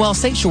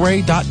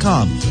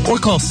livingwellsanctuary.com or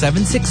call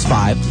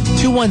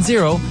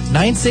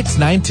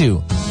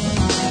 765-210-9692.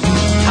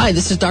 Hi,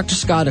 this is Dr.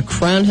 Scott of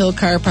Crown Hill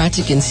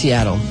Chiropractic in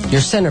Seattle,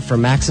 your center for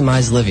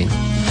maximized living.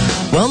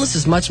 Wellness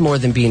is much more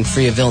than being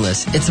free of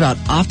illness. It's about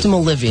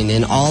optimal living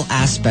in all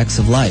aspects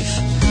of life.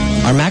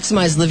 Our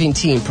Maximized Living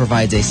team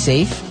provides a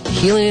safe,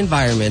 healing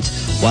environment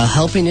while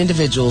helping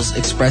individuals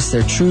express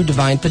their true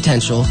divine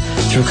potential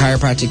through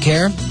chiropractic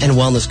care and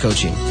wellness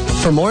coaching.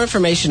 For more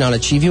information on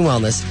achieving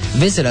wellness,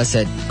 visit us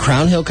at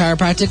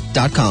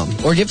crownhillchiropractic.com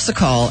or give us a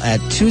call at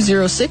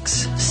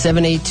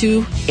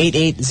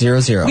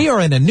 206-782-8800. We are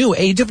in a new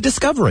age of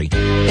discovery.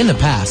 In the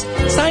past,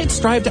 science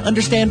strived to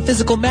understand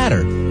physical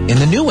matter. In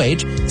the new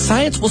age,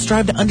 science will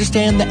strive to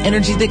understand the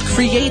energy that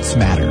creates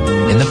matter.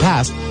 In the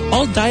past,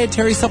 all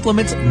dietary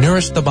supplements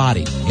nourish the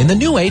body. In the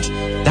new age,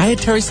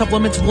 dietary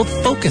supplements will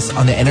focus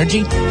on the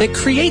energy that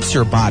creates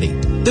your body.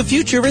 The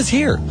future is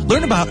here.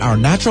 Learn about our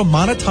natural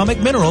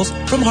monatomic minerals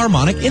from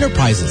Harmonic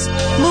Enterprises.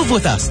 Move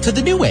with us to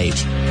the new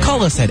age.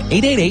 Call us at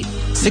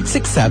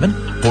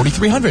 888-667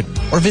 4300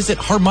 or visit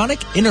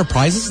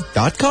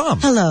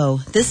harmonicenterprises.com. Hello,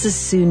 this is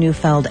Sue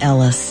Neufeld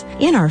Ellis.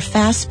 In our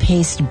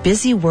fast-paced,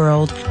 busy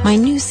world, my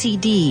new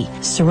CD,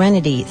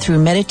 Serenity Through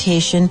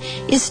Meditation,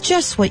 is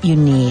just what you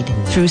need.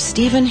 Through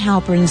Stephen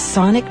Halpern's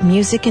sonic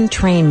music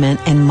entrainment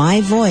and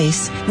my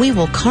voice, we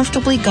will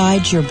comfortably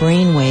guide your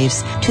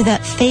brainwaves to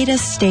that theta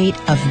state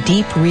of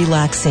deep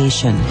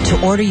relaxation.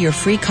 To order your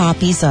free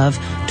copies of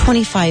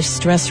 25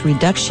 Stress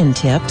Reduction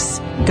Tips,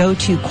 go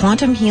to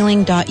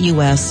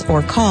quantumhealing.us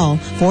or call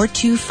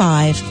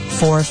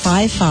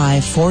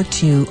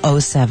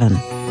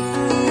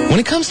 425-455-4207. When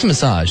it comes to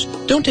massage,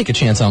 don't take a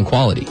chance on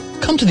quality.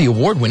 Come to the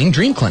award-winning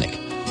Dream Clinic.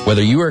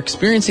 Whether you are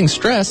experiencing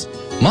stress,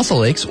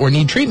 muscle aches, or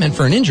need treatment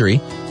for an injury,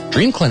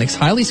 Dream Clinic's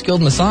highly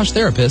skilled massage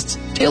therapists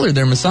tailor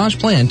their massage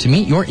plan to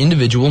meet your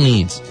individual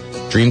needs.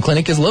 Dream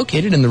Clinic is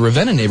located in the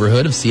Ravenna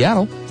neighborhood of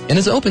Seattle and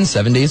is open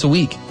 7 days a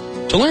week.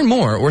 To learn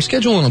more or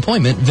schedule an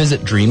appointment, visit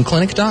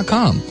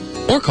dreamclinic.com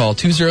or call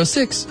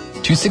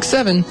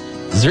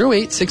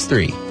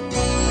 206-267-0863.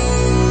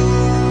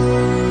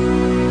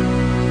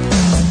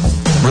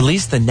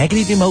 Release the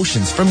negative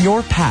emotions from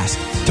your past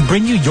to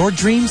bring you your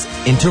dreams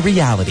into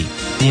reality.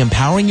 The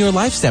Empowering Your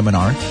Life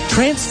seminar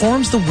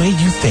transforms the way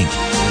you think.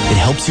 It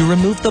helps you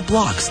remove the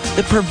blocks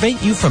that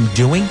prevent you from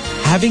doing,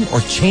 having,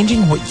 or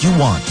changing what you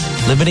want.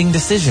 Limiting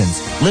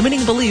decisions,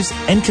 limiting beliefs,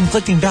 and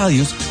conflicting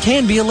values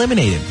can be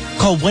eliminated.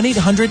 Call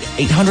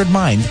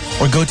 1-800-800-MIND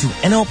or go to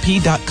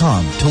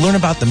NLP.com to learn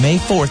about the May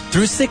 4th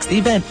through 6th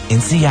event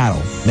in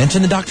Seattle.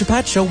 Mention the Dr.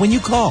 Pat Show when you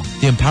call.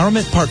 The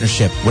Empowerment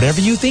Partnership.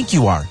 Whatever you think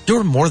you are,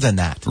 you're more than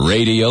that.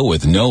 Radio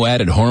with no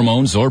added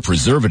hormones or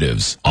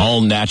preservatives.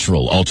 All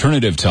natural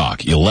alternative talk,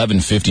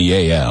 1150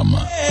 AM.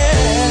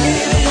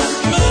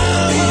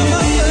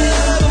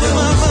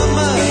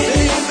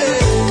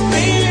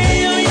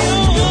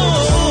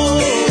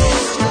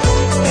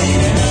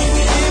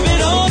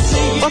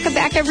 Welcome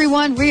back,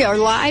 everyone. We are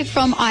live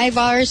from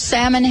Ivar's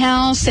Salmon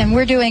House, and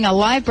we're doing a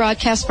live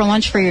broadcast for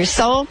Lunch for Your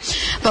Soul.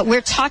 But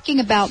we're talking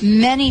about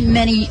many,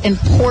 many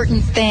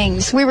important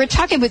things. We were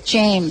talking with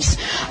James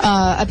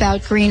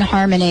about Green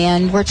Harmony,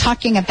 and we're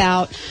talking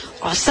about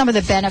some of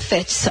the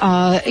benefits.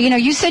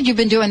 You said you've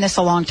been doing this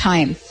a long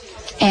time,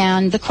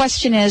 and the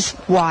question is,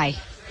 why?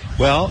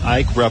 Well,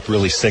 I grew up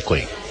really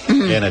sickly,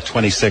 and at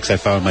 26, I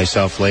found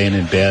myself laying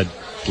in bed,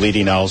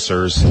 bleeding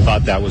ulcers,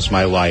 thought that was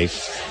my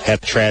life,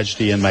 had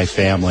tragedy in my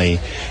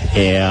family,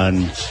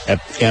 and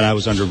I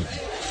was under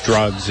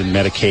drugs and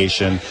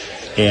medication.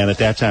 And at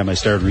that time, I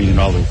started reading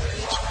all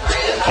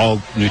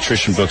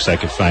nutrition books I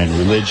could find,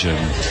 religion,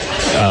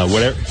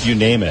 whatever, you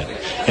name it.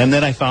 And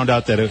then I found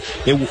out that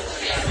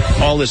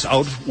all this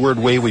outward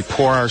way we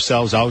pour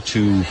ourselves out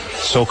to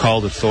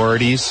so-called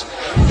authorities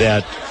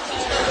that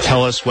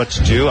tell us what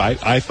to do,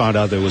 I found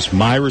out that it was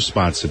my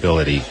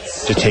responsibility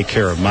to take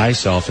care of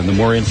myself, and the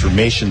more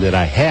information that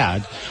I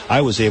had,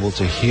 I was able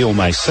to heal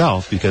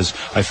myself, because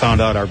I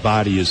found out our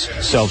body is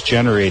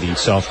self-generating,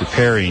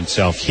 self-repairing,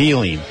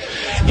 self-healing,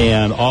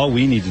 and all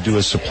we need to do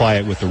is supply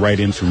it with the right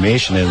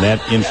information, and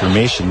that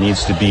information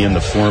needs to be in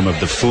the form of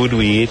the food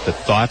we eat, the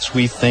thoughts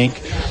we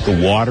think, the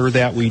water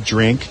that we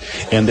drink,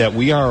 and that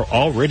we are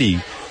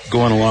already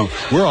going along.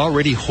 We're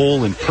already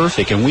whole and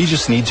perfect, and we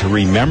just need to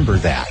remember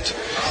that.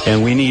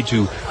 And we need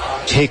to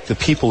take the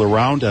people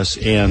around us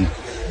and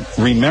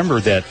remember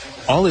that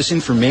all this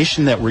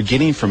information that we're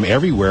getting from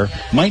everywhere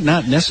might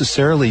not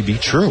necessarily be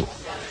true.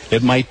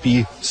 It might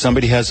be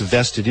somebody has a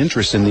vested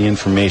interest in the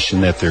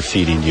information that they're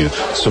feeding you.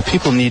 So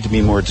people need to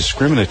be more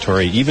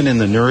discriminatory, even in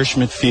the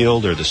nourishment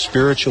field or the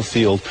spiritual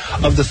field,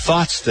 of the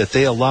thoughts that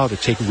they allow to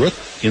take root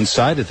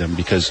inside of them,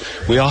 because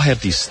we all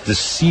have this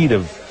seed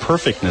of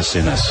perfectness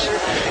in us.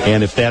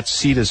 And if that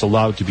seed is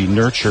allowed to be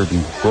nurtured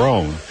and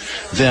grown,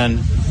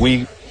 then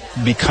we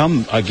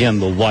become, again,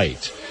 the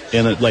light.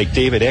 And like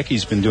David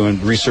Ecke's been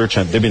doing research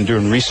on, they've been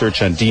doing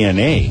research on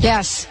DNA.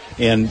 Yes.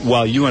 And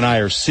while you and I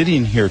are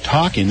sitting here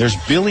talking, there's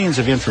billions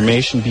of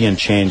information being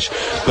changed.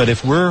 But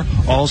if we're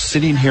all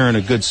sitting here in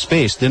a good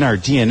space, then our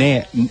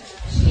DNA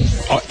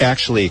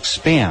actually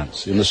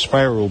expands, and the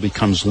spiral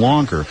becomes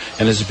longer.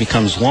 And as it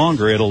becomes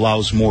longer, it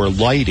allows more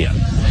light in.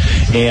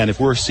 And if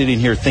we're sitting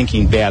here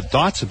thinking bad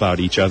thoughts about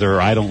each other,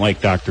 or I don't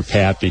like Dr.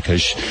 Pat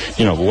because,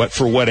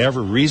 for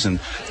whatever reason,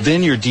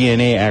 then your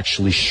DNA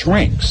actually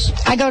shrinks.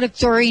 I go to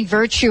Doreen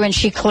Virtue and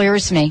she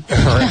clears me.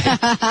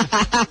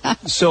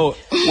 So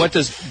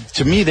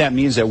to me, that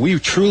means that we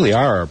truly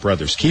are our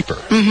brother's keeper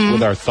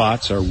with our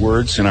thoughts, our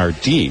words, and our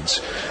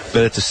deeds.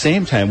 But at the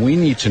same time, we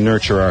need to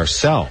nurture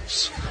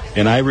ourselves.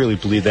 And I really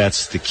believe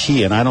that's the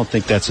key. And I don't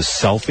think that's a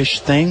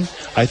selfish thing.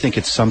 I think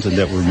it's something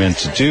that we're meant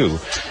to do,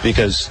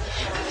 because,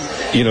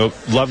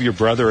 love your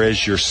brother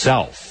as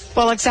yourself.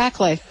 Well,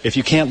 exactly. If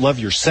you can't love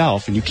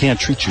yourself and you can't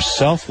treat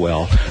yourself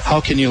well,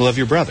 how can you love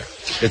your brother?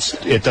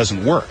 It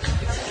doesn't work.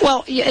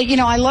 Well,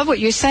 I love what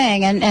you're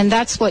saying, and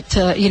that's what,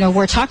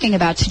 we're talking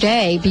about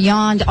today,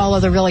 beyond all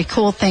of the really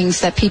cool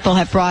things that people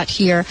have brought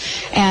here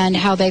and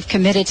how they've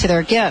committed to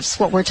their gifts.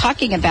 What we're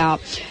talking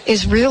about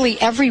is really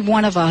every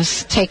one of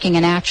us taking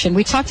an action.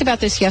 We talked about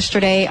this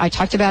yesterday. I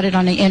talked about it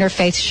on the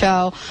Interfaith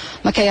show.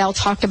 Mikhail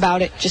talked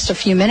about it just a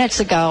few minutes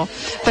ago.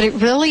 But it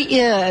really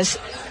is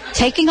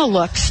taking a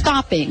look,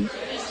 stopping,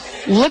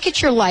 look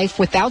at your life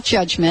without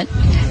judgment,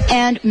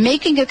 and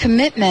making a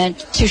commitment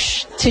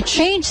to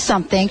change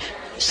something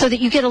so that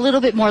you get a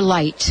little bit more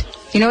light.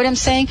 You know what I'm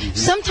saying? Mm-hmm.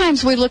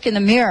 Sometimes we look in the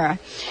mirror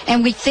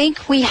and we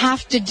think we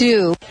have to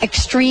do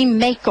extreme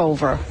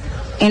makeover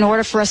in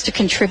order for us to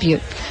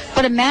contribute.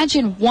 But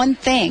imagine one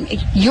thing.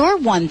 Your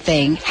one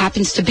thing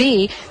happens to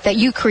be that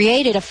you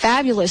created a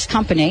fabulous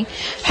company,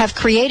 have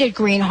created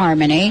Green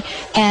Harmony,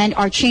 and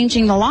are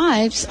changing the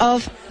lives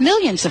of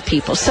millions of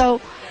people. So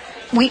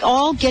we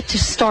all get to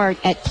start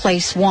at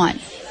place one.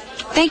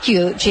 Thank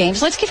you,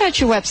 James. Let's give out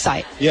your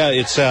website. Yeah,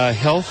 it's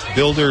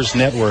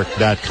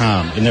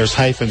healthbuildersnetwork.com, and there's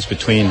hyphens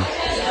between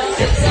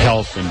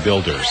health and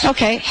builders.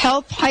 Okay,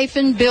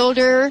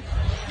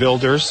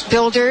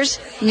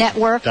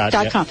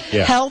 buildersnetwork.com.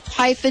 Yeah.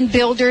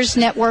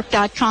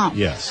 Health-buildersnetwork.com.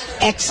 Yes.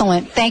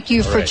 Excellent. Thank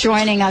you for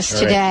joining us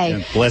today.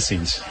 And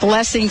blessings.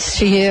 Blessings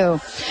to you.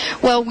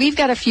 Well, we've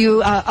got a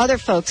few other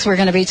folks we're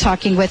going to be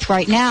talking with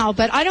right now,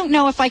 but I don't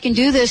know if I can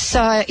do this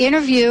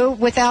interview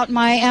without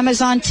my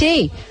Amazon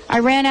tea. I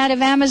ran out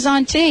of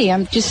Amazon tea.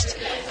 I'm just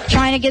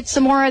trying to get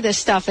some more of this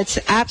stuff. It's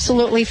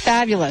absolutely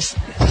fabulous.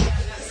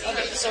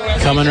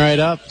 Coming right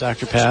up,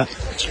 Dr. Pat.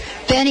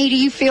 Benny, do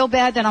you feel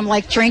bad that I'm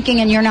like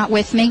drinking and you're not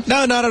with me?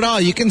 No, not at all.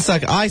 You can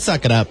I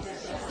suck it up.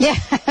 Yeah.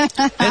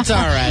 It's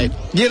all right.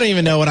 You don't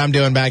even know what I'm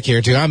doing back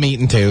here, too. I'm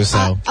eating, too,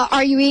 so.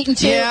 Are you eating,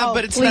 too? Yeah,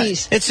 but it's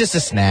just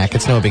a snack.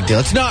 It's no big deal.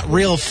 It's not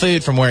real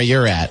food from where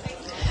you're at.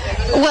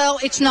 Well,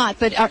 it's not,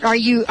 but are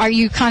you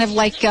kind of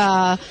like,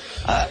 okay,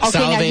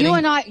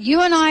 salivating? now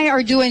you and I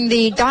are doing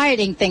the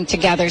dieting thing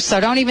together, so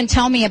don't even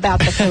tell me about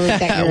the food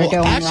that you're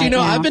doing actually, right no,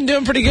 now. I've been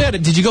doing pretty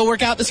good. Did you go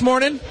work out this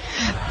morning?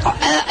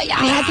 I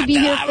had to be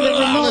here for the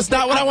remote. That's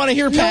not what I want to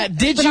hear, Pat.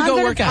 Did you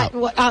go work out?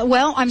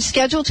 Well, I'm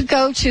scheduled to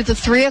go to the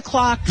 3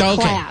 o'clock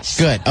class.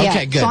 Good.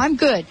 Okay, good. So I'm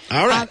good.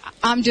 All right.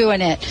 I'm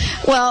doing it.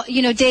 Well,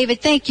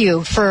 David, thank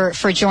you for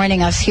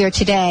joining us here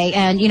today.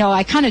 And,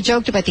 I kind of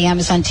joked about the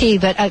Amazon tea,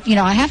 but,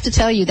 I have to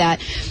tell you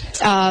that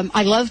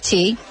I love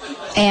tea.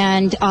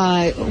 And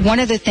one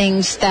of the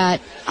things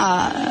that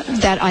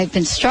I've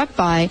been struck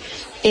by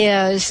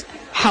is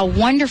how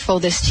wonderful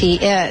this tea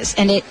is,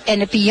 and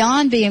it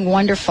beyond being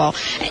wonderful,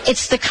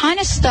 it's the kind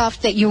of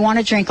stuff that you want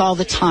to drink all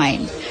the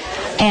time.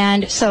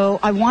 And so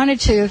I wanted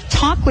to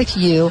talk with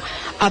you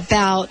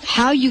about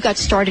how you got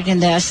started in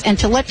this, and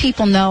to let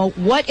people know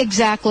what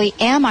exactly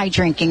am I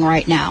drinking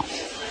right now.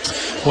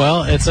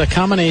 Well, it's a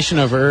combination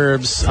of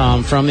herbs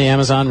from the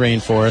Amazon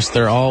rainforest.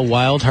 They're all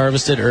wild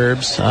harvested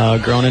herbs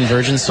grown in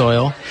virgin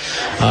soil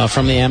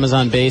from the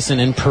Amazon basin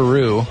in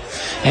Peru.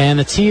 And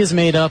the tea is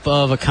made up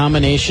of a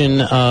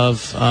combination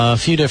of a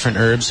few different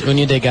herbs,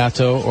 Uña de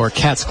Gato, or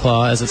cat's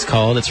claw as it's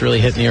called. It's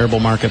really hitting the herbal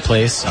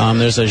marketplace.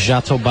 There's a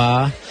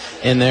jatoba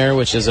in there,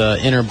 which is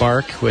a inner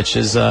bark, which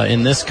is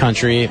in this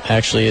country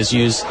actually is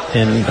used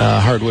in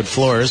hardwood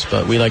floors,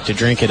 but we like to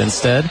drink it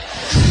instead.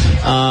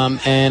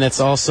 And it's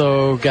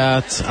also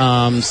got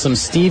some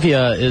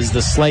stevia is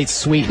the slight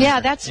sweetener. Yeah,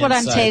 that's what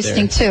I'm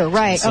tasting too.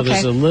 Right. So okay.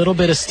 There's a little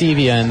bit of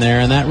stevia in there,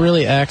 and that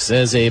really acts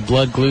as a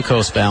blood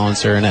glucose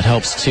balancer, and it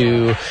helps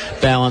to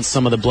balance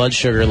some of the blood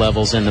sugar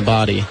levels in the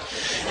body.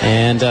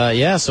 And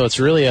so it's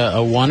really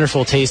a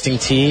wonderful tasting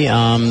tea.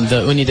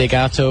 The Uña de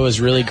Gato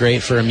is really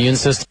great for immune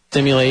system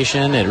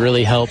stimulation. It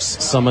really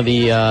helps some of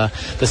the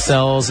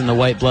cells and the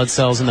white blood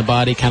cells in the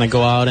body kind of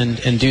go out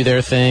and do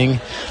their thing.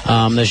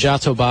 The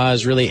jatoba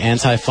is really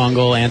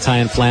antifungal,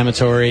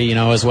 anti-inflammatory,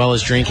 as well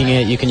as drinking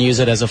it. You can use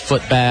it as a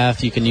foot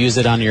bath. You can use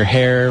it on your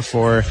hair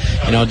for,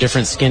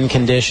 different skin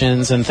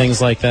conditions and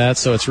things like that.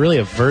 So it's really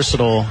a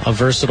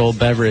versatile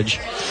beverage.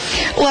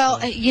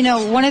 Well,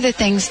 one of the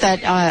things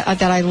that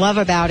I love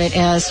about it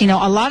is, a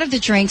lot of the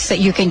drinks that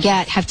you can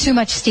get have too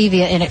much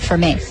stevia in it for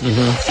me.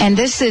 Mm-hmm. And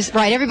this is,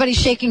 right,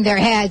 everybody's shaking their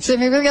heads. I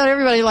mean, we've got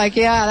everybody like,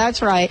 yeah,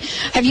 that's right.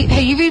 Have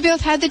you both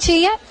had the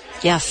tea yet?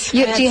 Yes. Do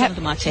you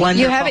have Wonderful.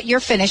 You have it?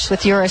 You're finished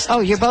with yours. Oh,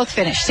 you're both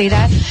finished. See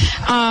that?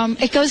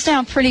 It goes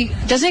down pretty,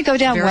 doesn't it go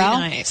down well?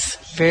 Very nice.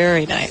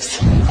 Very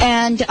nice.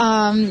 And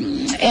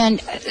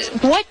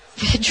what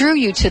drew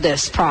you to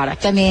this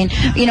product? I mean,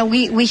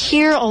 we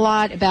hear a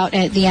lot about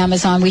the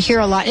Amazon. We hear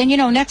a lot. And,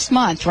 next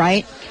month,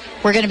 right,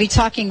 we're going to be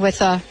talking with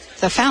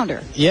the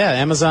founder. Yeah,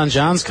 Amazon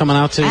John's coming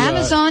out to...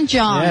 Amazon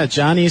John. Yeah,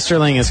 John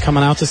Easterling is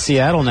coming out to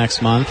Seattle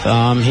next month.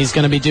 He's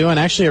going to be doing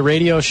actually a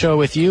radio show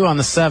with you on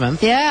the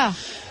 7th. Yeah.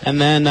 And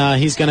then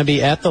he's going to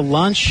be at the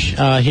lunch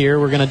here.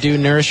 We're going to do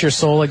Nourish Your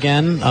Soul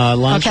again,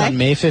 lunch on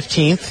May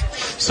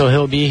 15th. So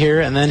he'll be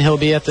here, and then he'll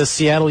be at the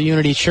Seattle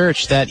Unity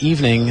Church that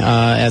evening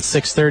at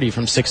 6:30,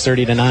 from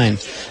 6:30 to 9.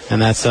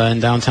 And that's in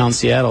downtown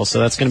Seattle. So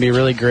that's going to be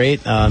really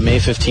great, May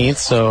 15th.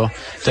 So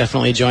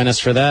definitely join us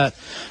for that.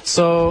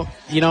 So,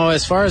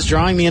 as far as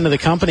drawing me into the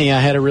company, I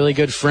had a really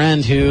good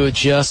friend who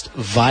just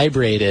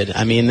vibrated.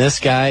 I mean, this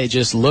guy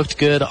just looked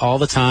good all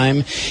the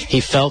time.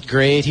 He felt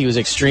great. He was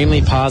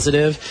extremely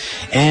positive.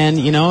 And,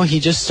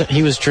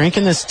 he was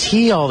drinking this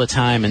tea all the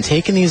time and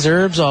taking these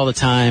herbs all the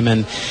time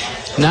and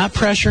not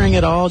pressuring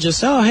at all,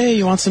 just, oh, hey,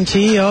 you want some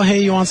tea? Oh,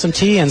 hey, you want some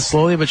tea? And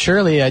slowly but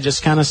surely, I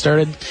just kind of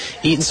started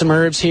eating some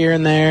herbs here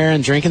and there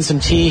and drinking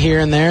some tea here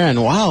and there.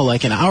 And wow,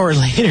 like an hour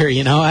later,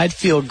 I'd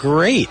feel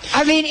great.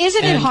 I mean,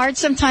 isn't it hard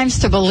sometimes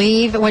to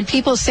believe when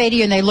people say to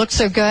you and they look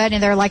so good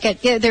and they're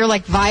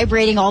like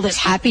vibrating all this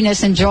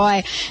happiness and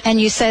joy, and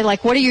you say,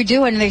 like, what are you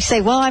doing? And they say,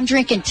 well, I'm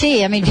drinking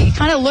tea. I mean, you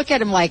kind of look at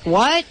them like,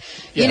 what?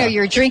 Yeah.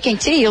 You're drinking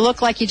tea. You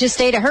look like you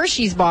just ate a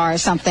Hershey's bar or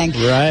something.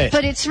 Right.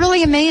 But it's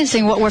really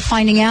amazing what we're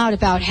finding out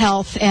about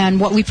health and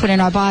what we put in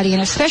our body,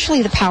 and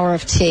especially the power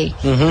of tea.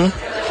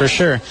 Mm-hmm. For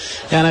sure.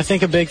 And I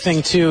think a big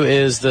thing, too,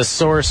 is the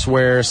source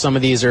where some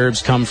of these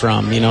herbs come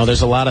from.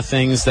 There's a lot of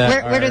things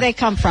that Where do they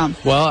come from?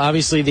 Well,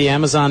 obviously the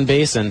Amazon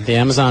basin, the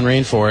Amazon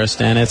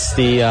rainforest, and it's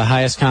the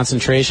highest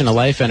concentration of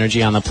life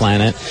energy on the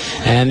planet.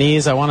 And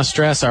these, I want to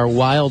stress, are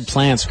wild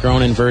plants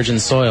grown in virgin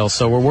soil.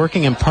 So we're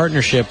working in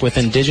partnership with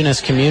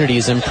indigenous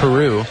communities in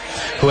Peru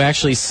who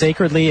actually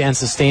sacredly and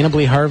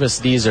sustainably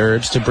harvest these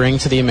herbs to bring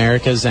to the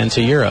Americas and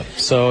to Europe.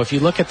 So if you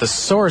look at the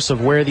source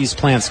of where these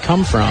plants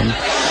come from,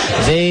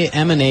 they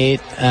emanate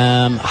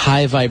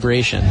high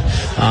vibration.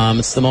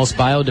 It's the most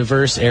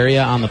biodiverse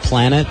area on the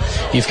planet.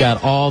 You've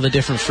got all the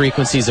different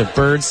frequencies of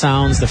bird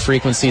sounds, the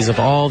frequencies of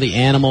all the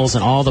animals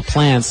and all the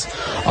plants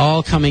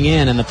all coming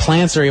in, and the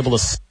plants are able to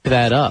suck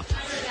that up.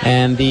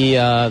 And the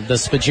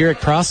spagyric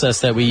process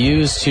that we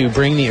use to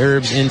bring the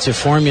herbs into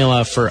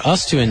formula for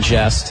us to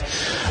ingest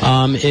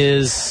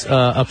is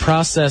a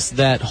process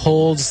that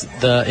holds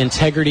the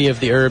integrity of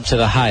the herb to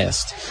the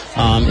highest.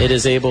 It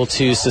is able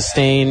to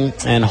sustain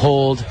and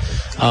hold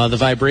the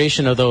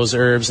vibration of those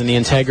herbs and the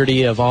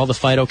integrity of all the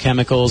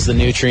phytochemicals, the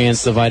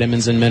nutrients, the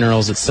vitamins and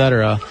minerals,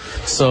 etc.,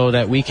 so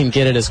that we can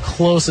get it as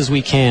close as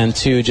we can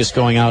to just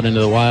going out into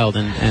the wild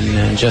and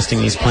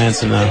ingesting these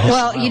plants in the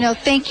Well,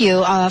 thank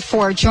you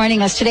for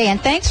joining us today,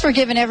 and thanks for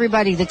giving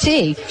everybody the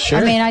tea. Sure.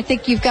 I mean, I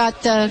think you've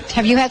got,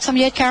 have you had some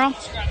yet, Carol?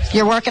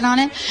 You're working on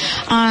it?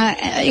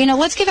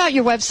 Let's give out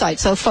your website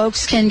so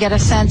folks can get a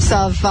sense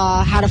of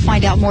how to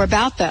find out more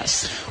about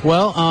this.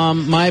 Well,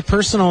 my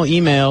personal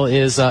email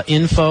is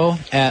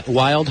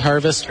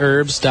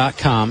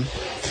info@wildharvestherbs.com.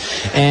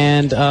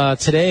 And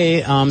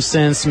today,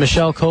 since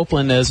Michelle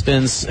Copeland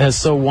has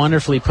so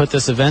wonderfully put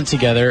this event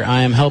together,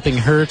 I am helping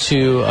her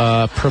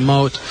to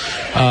promote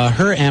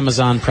her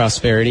Amazon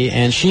prosperity,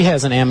 and she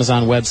has an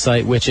Amazon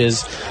website which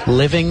is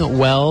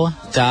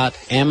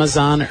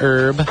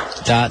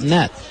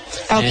livingwell.amazonherb.net.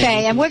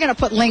 Okay, and we're going to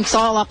put links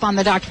all up on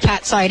the Dr.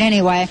 Pat site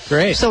anyway.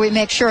 Great. So we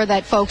make sure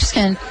that folks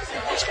can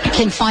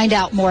find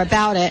out more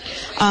about it.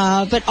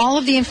 But all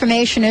of the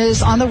information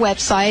is on the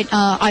website.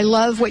 I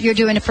love what you're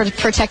doing to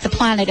protect the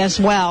planet as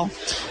well,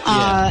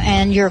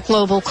 and your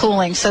global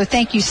cooling. So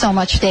thank you so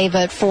much,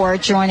 David, for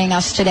joining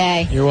us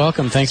today. You're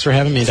welcome. Thanks for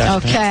having me,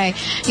 Dr. Okay.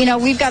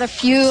 We've got a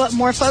few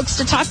more folks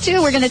to talk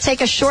to. We're going to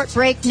take a short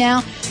break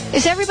now.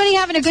 Is everybody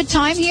having a good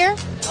time here?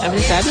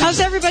 How's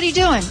everybody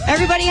doing?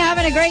 Everybody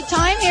having a great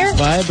time here?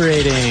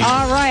 Vibrating.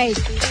 All right.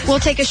 We'll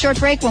take a short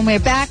break. When we're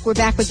back with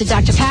the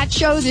Dr. Pat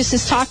Show. This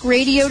is Talk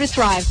Radio to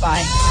Thrive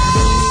By.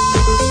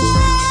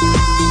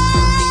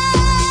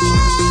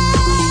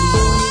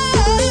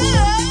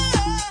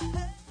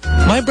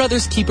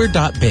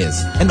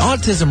 MyBrothersKeeper.biz, an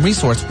autism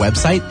resource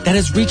website that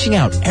is reaching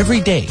out every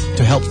day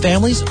to help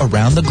families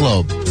around the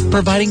globe,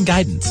 providing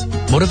guidance,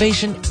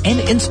 motivation, and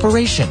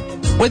inspiration.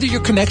 Whether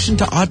your connection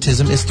to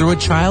autism is through a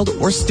child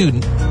or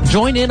student,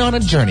 join in on a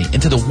journey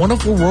into the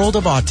wonderful world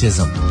of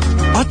autism.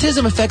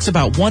 Autism affects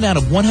about 1 out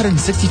of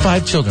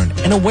 165 children,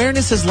 and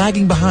awareness is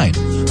lagging behind.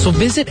 So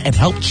visit and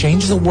help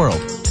change the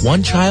world,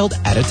 one child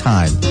at a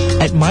time,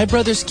 at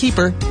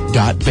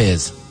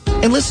MyBrothersKeeper.biz.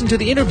 And listen to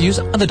the interviews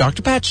on The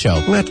Dr. Pat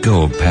Show. Let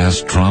go of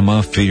past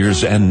trauma,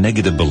 fears, and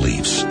negative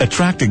beliefs.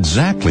 Attract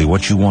exactly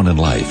what you want in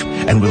life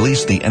and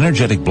release the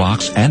energetic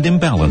blocks and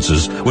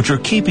imbalances which are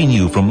keeping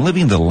you from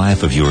living the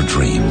life of your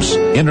dreams.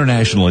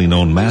 Internationally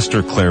known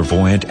master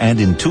clairvoyant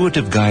and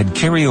intuitive guide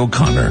Carrie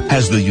O'Connor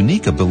has the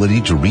unique ability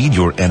to read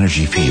your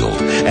energy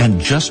field and,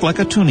 just like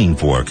a tuning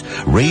fork,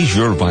 raise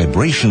your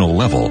vibrational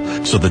level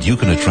so that you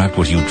can attract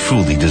what you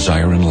truly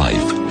desire in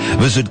life.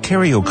 Visit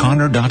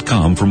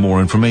CarrieO'Connor.com for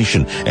more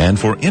information and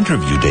for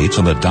interview dates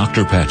on The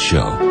Dr. Pat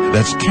Show.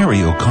 That's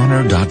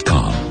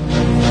CarrieO'Connor.com.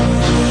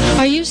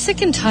 Are you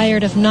sick and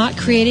tired of not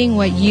creating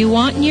what you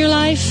want in your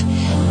life?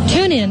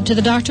 Tune in to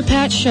the Dr.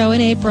 Pat Show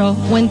in April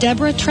when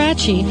Deborah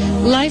Trachy,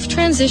 life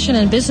transition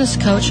and business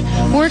coach,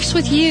 works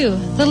with you,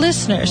 the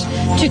listeners,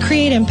 to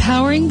create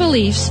empowering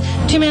beliefs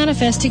to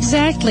manifest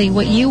exactly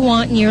what you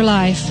want in your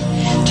life.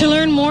 To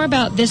learn more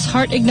about this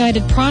Heart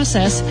Ignited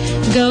process,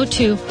 go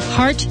to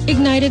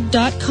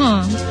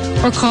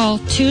heartignited.com or call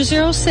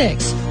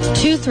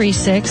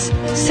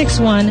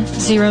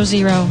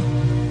 206-236-6100.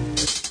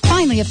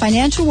 Finally, a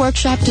financial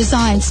workshop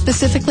designed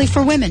specifically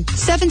for women.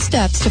 7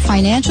 Steps to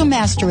Financial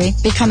Mastery,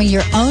 Becoming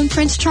Your Own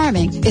Prince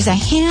Charming, is a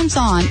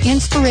hands-on,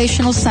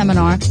 inspirational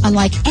seminar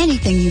unlike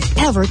anything you've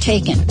ever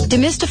taken.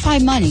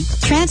 Demystify money,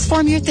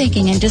 transform your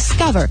thinking, and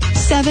discover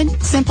 7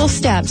 simple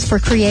steps for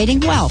creating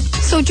wealth.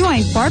 So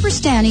join Barbara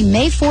Stanny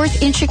May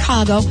 4th in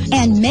Chicago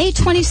and May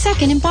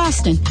 22nd in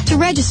Boston. To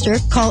register,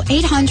 call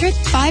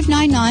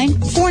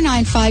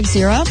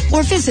 800-599-4950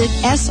 or visit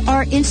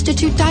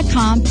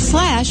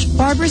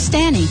srinstitute.com/Barbara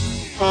Stanny.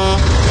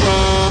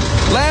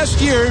 Last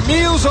year,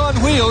 Meals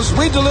on Wheels,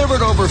 we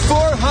delivered over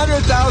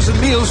 400,000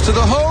 meals to the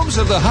homes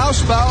of the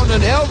housebound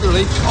and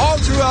elderly all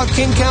throughout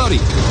King County.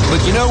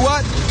 But you know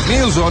what?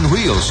 Meals on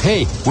Wheels,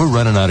 hey, we're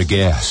running out of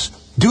gas.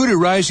 Due to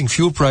rising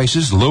fuel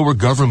prices, lower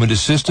government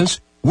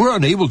assistance, we're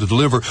unable to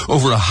deliver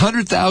over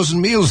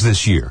 100,000 meals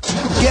this year.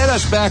 Get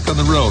us back on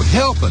the road.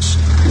 Help us.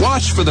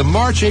 Watch for the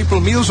March-April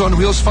Meals on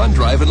Wheels Fund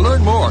Drive and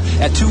learn more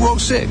at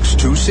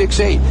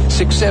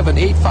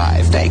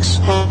 206-268-6785. Thanks.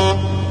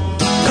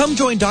 Come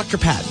join Dr.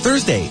 Pat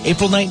Thursday,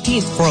 April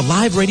 19th for a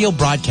live radio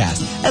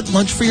broadcast at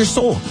Lunch for Your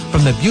Soul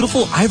from the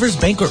beautiful Ivers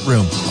Banquet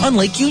Room on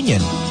Lake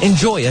Union.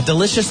 Enjoy a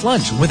delicious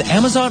lunch with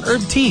Amazon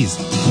herb teas,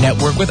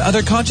 network with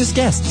other conscious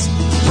guests,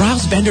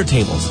 browse vendor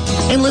tables,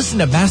 and listen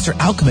to master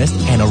alchemist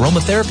and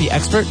aromatherapy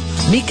expert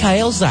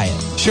Mikhail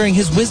Zayat sharing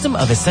his wisdom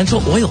of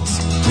essential oils.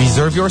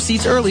 Reserve your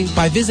seats early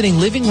by visiting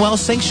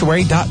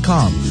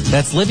livingwellsanctuary.com.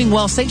 That's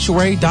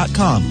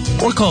livingwellsanctuary.com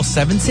or call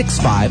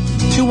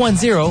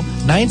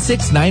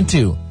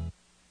 765-210-9692.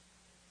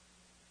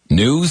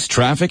 News,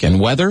 traffic,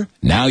 and weather?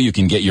 Now you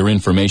can get your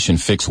information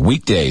fixed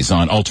weekdays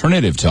on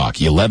Alternative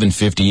Talk,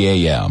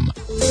 1150 a.m.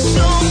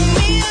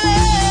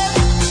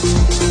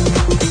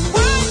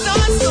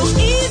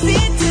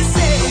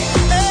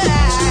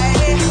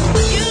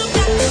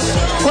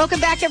 Welcome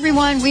back,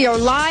 everyone. We are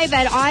live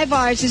at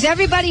Ivars. Is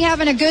everybody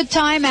having a good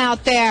time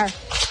out there?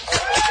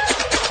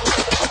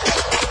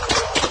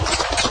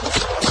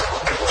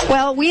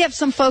 Well, we have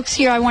some folks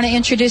here I want to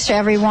introduce to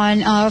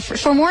everyone.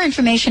 For more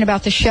information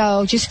about the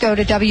show, just go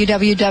to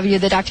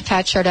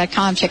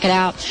www.thedrpatshow.com. Check it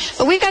out.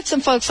 But we've got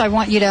some folks I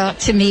want you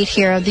to meet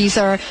here. These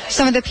are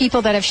some of the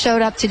people that have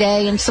showed up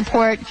today in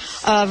support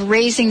of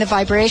raising the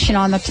vibration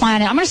on the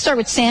planet. I'm going to start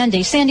with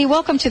Sandy. Sandy,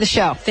 welcome to the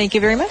show. Thank you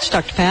very much,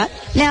 Dr. Pat.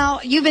 Now,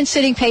 you've been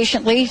sitting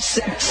patiently,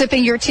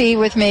 sipping your tea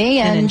with me.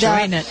 And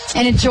enjoying it.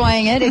 And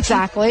enjoying it,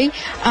 exactly.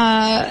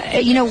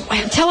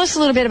 Tell us a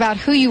little bit about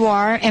who you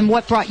are and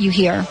what brought you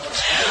here.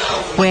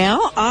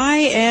 Well,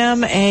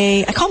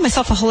 I call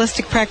myself a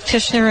holistic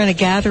practitioner and a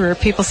gatherer.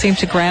 People seem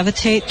to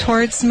gravitate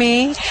towards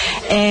me.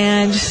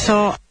 And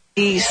so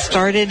I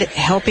started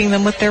helping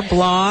them with their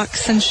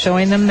blocks and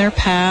showing them their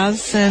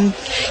paths and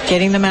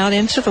getting them out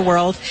into the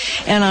world.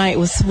 And I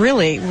was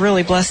really,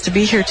 really blessed to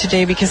be here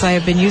today because I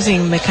have been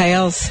using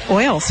Mikhail's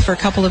oils for a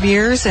couple of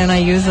years, and I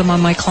use them on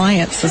my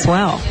clients as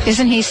well.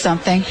 Isn't he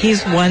something?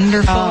 He's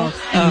wonderful. Oh,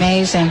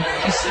 amazing.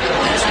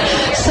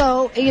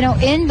 So,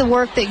 in the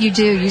work that you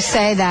do, you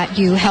say that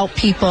you help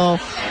people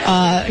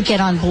get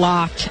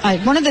unblocked.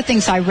 One of the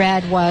things I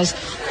read was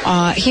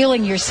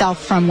healing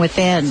yourself from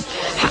within.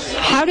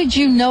 How did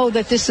you know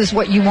that this is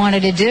what you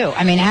wanted to do?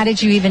 I mean, how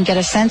did you even get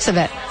a sense of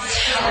it?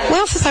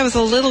 Well, since I was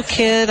a little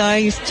kid,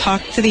 I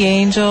talked to the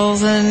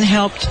angels and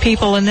helped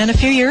people. And then a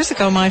few years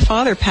ago, my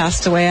father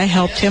passed away. I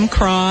helped him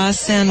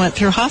cross and went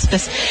through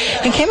hospice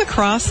and came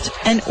across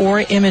an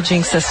aura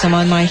imaging system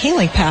on my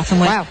healing path and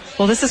went, wow.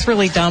 Well, this is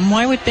really dumb.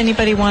 Why would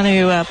anybody want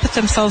to put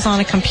themselves on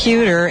a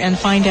computer and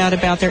find out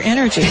about their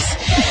energies?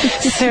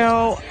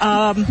 So,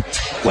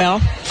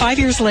 5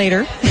 years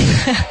later,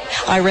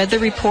 I read the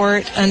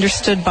report,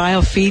 understood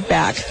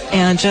biofeedback,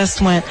 and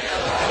just went,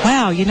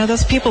 wow,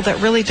 those people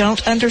that really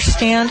don't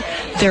understand,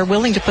 they're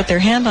willing to put their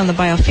hand on the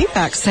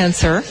biofeedback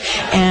sensor,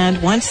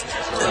 and once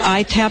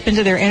I tap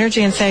into their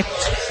energy and say,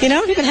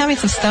 I've been having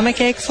some stomach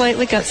aches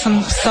lately, got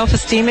some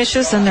self-esteem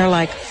issues, and they're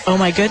like, oh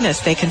my goodness,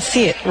 they can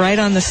see it right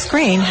on the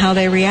screen how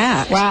they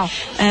react. Wow.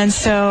 And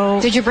so...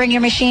 Did you bring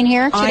your machine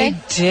here today?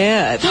 I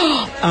did.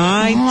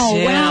 I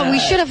did. Wow, we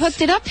should have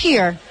hooked it up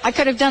here. I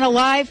could have done a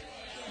live...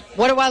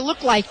 What do I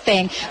look like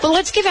thing? But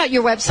let's give out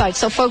your website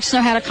so folks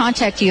know how to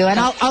contact you, and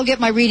I'll get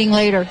my reading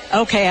later.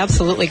 Okay,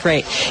 absolutely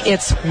great.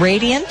 It's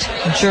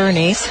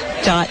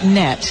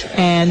radiantjourneys.net,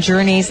 and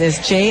Journeys is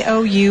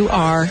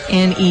JOURNEYS.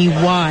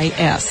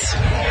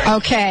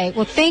 Okay,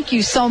 well, thank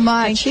you so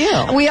much. Thank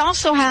you. We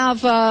also have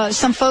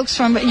some folks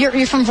from,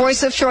 you're from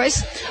Voice of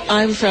Choice?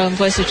 I'm from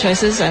Voice of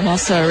Choices. I'm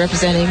also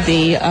representing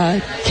the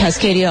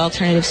Cascadia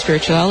Alternative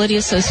Spirituality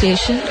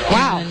Association.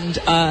 Wow.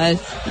 And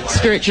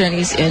Spirit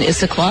Journeys in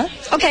Issaquah.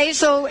 Okay,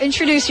 so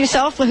introduce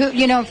yourself.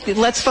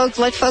 Let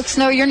folks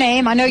know your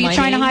name. I know you're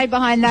trying to hide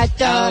behind that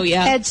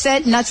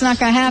headset, and that's not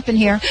going to happen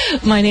here.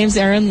 My name's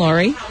Erin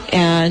Laurie,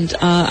 and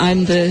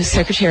I'm the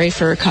secretary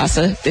for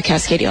CASA, the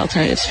Cascadia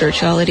Alternative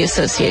Spirituality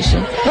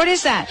Association. What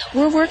is that?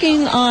 We're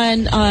working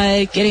on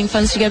getting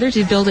funds together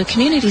to build a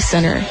community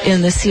center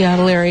in the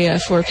Seattle area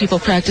for people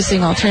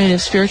practicing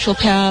alternative spiritual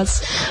paths,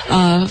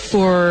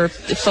 for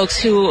folks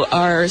who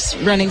are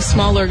running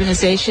small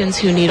organizations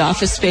who need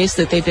office space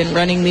that they've been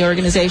running the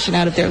organization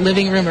out of their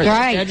living room or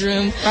their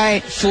bedroom,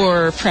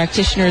 for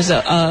practitioners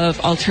of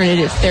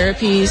alternative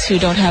therapies who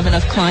don't have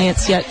enough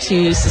clients yet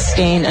to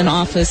sustain an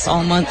office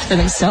all month for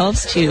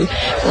themselves, to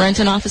rent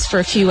an office for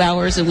a few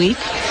hours a week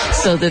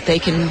so that they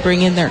can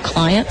bring in their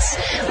clients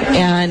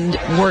and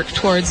work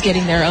towards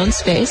getting their own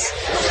space.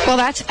 Well,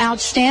 that's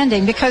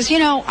outstanding because,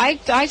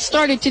 I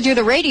started to do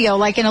the radio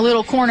like in a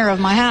little corner of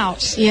my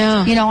house.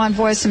 Yeah. On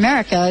Voice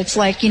America. It's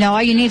like,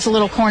 all you need is a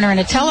little corner and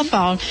a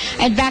telephone.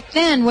 And back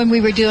then when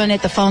we were doing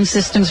it, the phone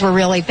systems were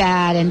really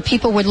bad and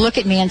people would look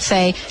at me and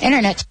say,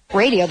 internet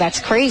radio, that's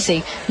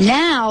crazy.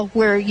 Now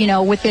we're,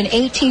 within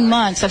 18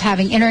 months of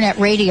having internet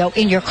radio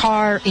in your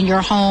car, in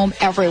your home,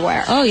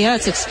 everywhere. Oh, yeah,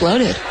 it's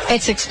exploded.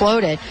 It's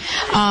exploded.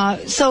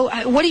 So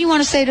what do you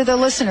want to say to the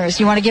listeners?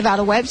 You want to give out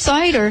a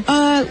website or?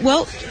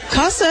 Well,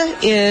 CASA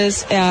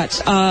is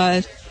at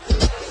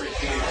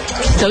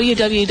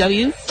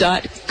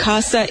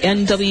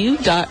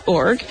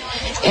www.casanw.org,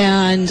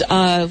 and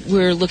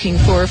we're looking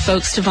for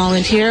folks to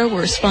volunteer.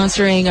 We're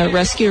sponsoring a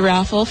rescue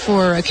raffle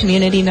for a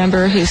community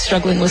member who's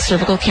struggling with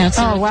cervical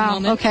cancer. Oh, wow.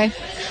 Okay.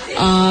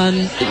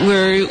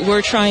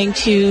 We're trying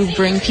to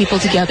bring people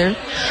together.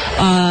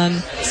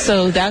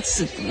 So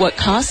that's what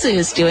CASA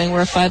is doing.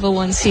 We're a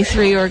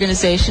 501c3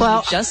 organization.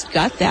 We just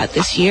got that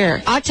this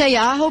year. I'll tell you,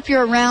 I hope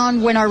you're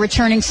around when our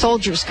returning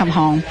soldiers come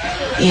home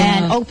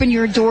and open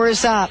your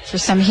doors up for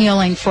some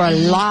healing for a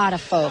lot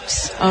of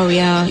folks. Oh,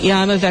 yeah. Yeah,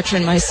 I'm a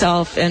veteran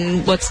myself,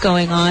 and what's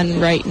going on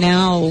right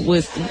now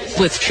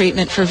with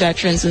treatment for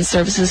veterans and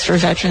services for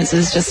veterans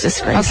is just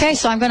disgraceful. Okay,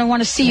 so I'm going to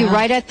want to see you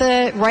right at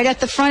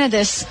the front of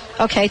this.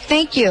 Okay,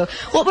 thank you.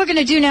 What we're going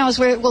to do now is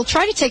we'll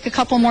try to take a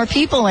couple more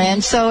people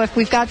in. So if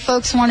we've got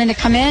folks wanting to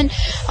come in,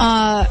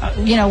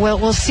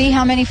 we'll see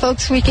how many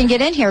folks we can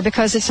get in here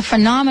because it's a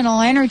phenomenal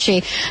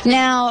energy.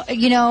 Now,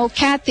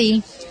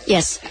 Kathy.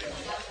 Yes.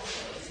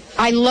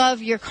 I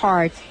love your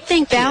card.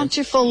 Thank you.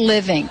 Bountiful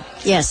Living.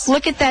 Yes.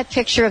 Look at that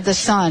picture of the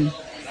sun.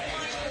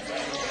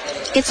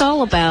 It's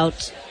all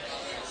about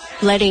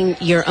letting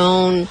your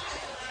own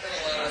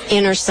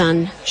inner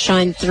sun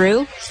shine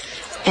through.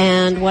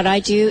 And what I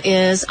do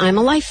is I'm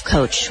a life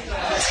coach.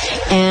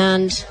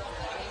 And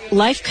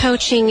life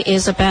coaching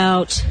is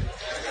about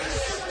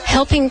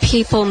helping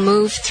people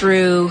move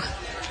through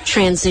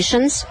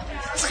transitions.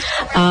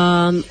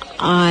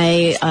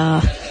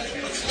 I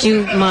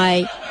do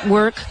my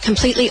work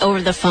completely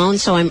over the phone,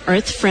 so I'm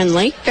earth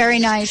friendly. Very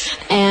nice.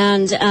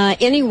 And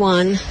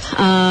anyone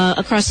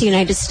across the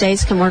United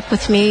States can work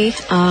with me.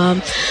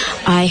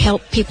 I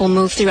help people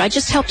move through. I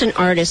just helped an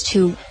artist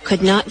who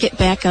could not get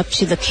back up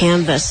to the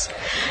canvas.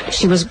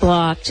 She was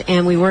blocked,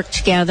 and we worked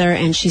together,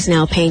 and she's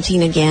now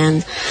painting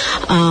again.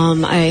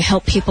 I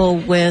help people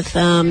with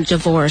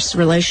divorce,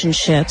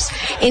 relationships,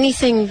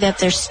 anything that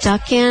they're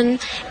stuck in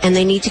and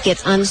they need to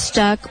get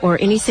unstuck, or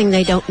anything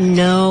they don't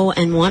know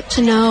and want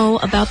to know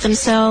about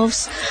themselves.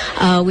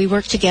 We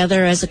work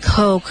together as a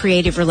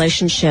co-creative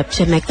relationship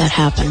to make that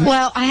happen.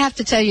 Well, I have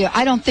to tell you,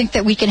 I don't think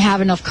that we can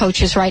have enough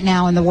coaches right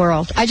now in the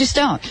world. I just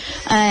don't.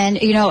 And,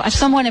 if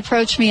someone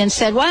approached me and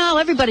said, well,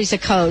 everybody's a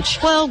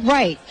coach. Well,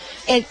 right.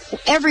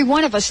 Every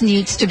one of us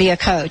needs to be a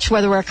coach,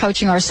 whether we're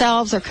coaching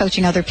ourselves or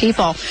coaching other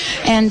people.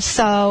 And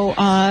so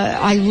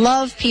I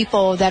love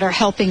people that are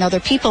helping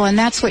other people, and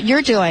that's what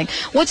you're doing.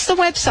 What's the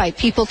website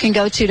people can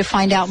go to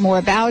find out more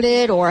about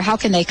it, or how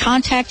can they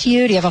contact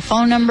you? Do you have a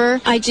phone number?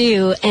 I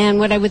do, and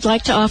what I would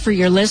like to offer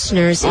your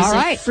listeners is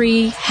a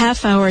free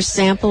half-hour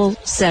sample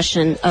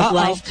session of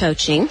life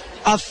coaching.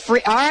 All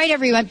right,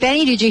 everyone.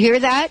 Benny, did you hear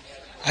that?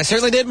 I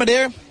certainly did, my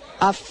dear.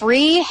 A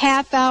free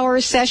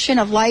half-hour session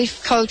of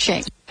life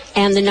coaching.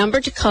 And the number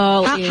to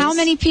call is... How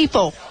many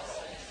people?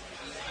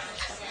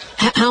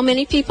 How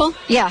many people?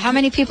 Yeah, how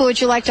many people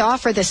would you like to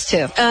offer this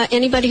to?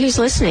 Anybody who's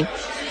listening.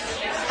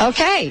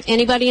 Okay.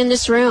 Anybody in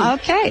this room.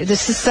 Okay.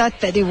 This is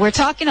we're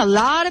talking a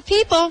lot of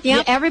people.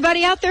 Yep.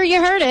 Everybody out there,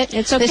 you heard it.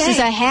 It's okay. This is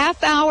a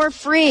half-hour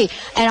free.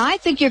 And I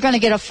think you're going to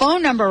get a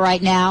phone number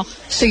right now,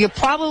 so you're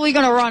probably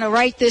going to want to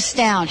write this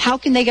down. How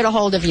can they get a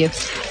hold of you?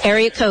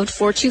 Area code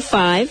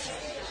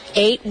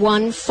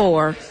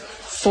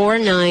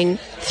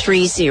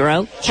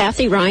 425-814-4930.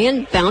 Kathy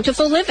Ryan,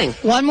 Bountiful Living.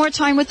 One more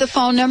time with the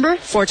phone number.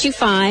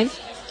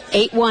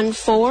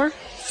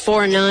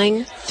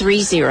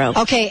 425-814-4930.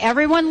 Okay,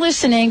 everyone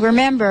listening,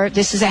 remember,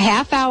 this is a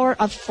half hour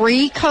of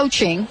free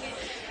coaching.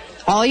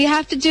 All you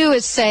have to do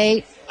is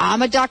say,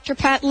 I'm a Dr.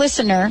 Pat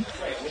listener.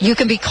 You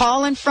can be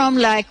calling from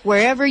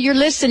wherever you're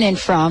listening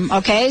from,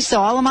 okay? So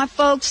all of my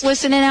folks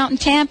listening out in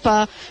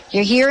Tampa,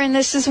 you're hearing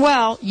this as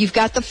well. You've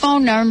got the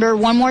phone number.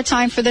 One more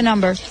time for the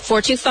number.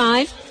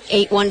 425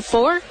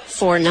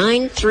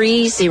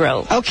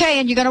 814-4930. Okay,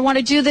 and you're going to want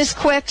to do this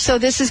quick, so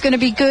this is going to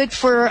be good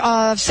for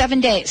 7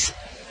 days.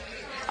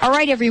 All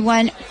right,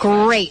 everyone.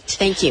 Great.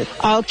 Thank you.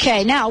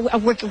 Okay, now,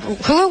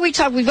 who are we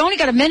talking? We've only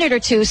got a minute or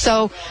two,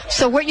 so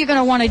what you're going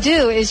to want to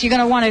do is you're going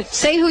to want to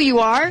say who you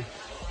are,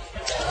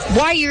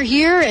 why you're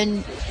here,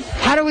 and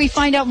how do we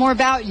find out more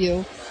about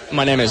you?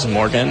 My name is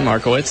Morgan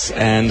Markowitz,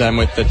 and I'm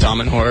with the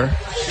Domenhor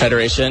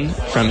Federation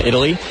from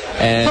Italy.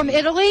 And from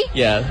Italy?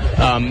 Yeah.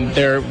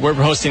 We're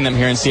hosting them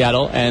here in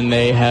Seattle, and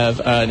they have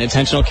an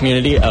intentional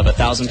community of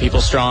 1,000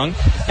 people strong,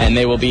 and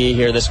they will be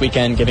here this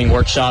weekend giving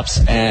workshops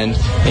and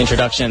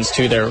introductions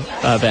to their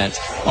event.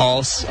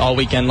 All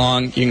weekend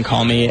long, you can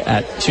call me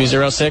at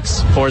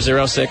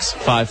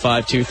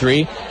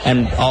 206-406-5523,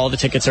 and all the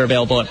tickets are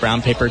available at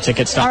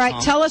brownpapertickets.com. All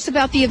right, tell us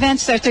about the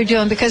events that they're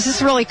doing, because this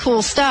is really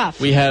cool stuff.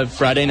 We have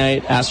Friday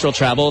night Astral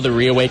Travel, the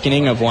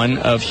reawakening of one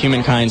of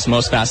humankind's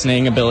most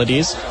fascinating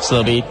abilities. So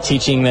they'll be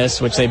teaching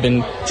this, which they've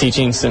been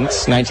teaching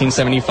since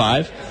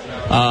 1975.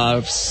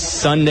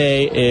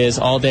 Sunday is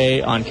all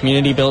day on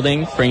community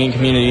building, bringing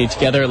community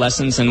together,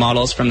 lessons and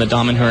models from the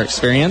Domenhor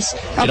experience.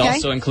 Okay. It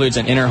also includes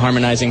an inner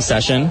harmonizing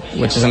session,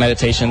 which is a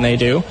meditation they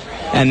do.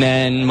 And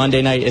then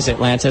Monday night is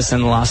Atlantis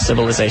and the Lost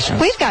Civilization.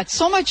 We've got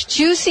so much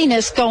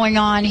juiciness going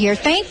on here.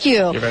 Thank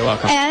you. You're very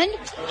welcome. And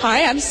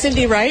hi, I'm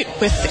Cindy Wright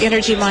with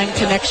Energy Mind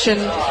Connection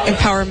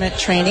Empowerment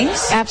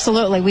Trainings.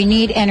 Absolutely. We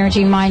need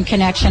Energy Mind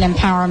Connection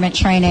Empowerment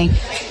Training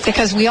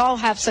because we all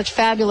have such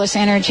fabulous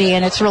energy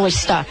and it's really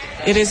stuck.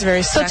 It is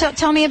very stuck. So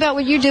tell me about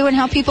what you do and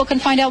how people can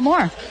find out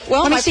more.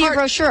 Well, let me see your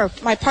brochure.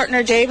 My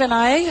partner Dave and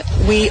I,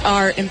 we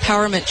are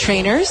empowerment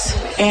trainers,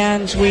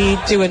 and we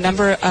do a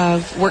number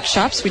of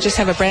workshops. We just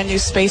have a brand new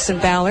space in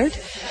Ballard,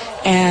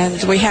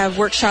 and we have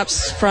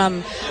workshops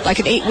from like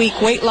an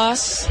 8-week weight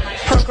loss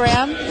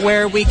program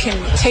where we can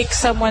take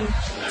someone.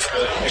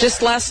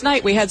 Just last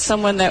night we had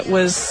someone that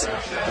was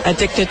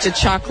addicted to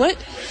chocolate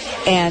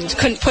and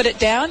couldn't put it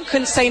down,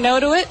 couldn't say no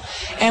to it,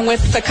 and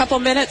with a couple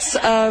minutes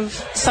of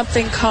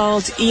something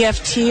called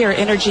EFT or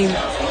energy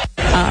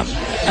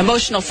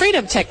emotional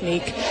freedom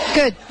technique,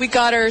 good, we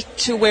got her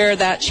to where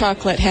that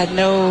chocolate had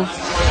no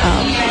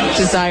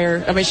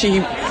desire. I mean, she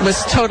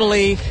was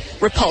totally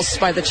repulsed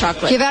by the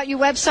chocolate. Give out your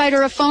website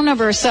or a phone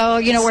number. So,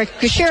 we're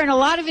sharing a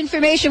lot of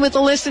information with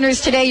the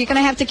listeners today. You're going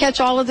to have to catch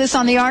all of this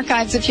on the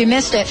archives if you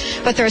missed it.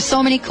 But there are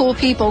so many cool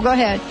people. Go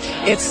ahead.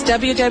 It's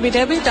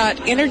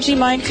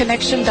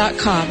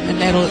www.energymindconnection.com,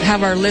 and it'll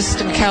have our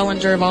list and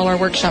calendar of all our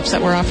workshops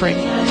that we're offering.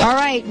 All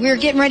right. We're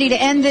getting ready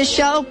to end this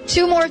show.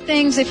 2 more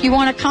things. If you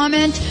want to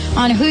comment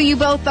on who you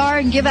both are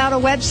and give out a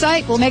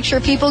website, we'll make sure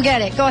people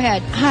get it. Go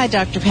ahead. Hi,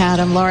 Dr. Pat.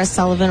 I'm Laura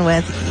Sullivan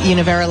with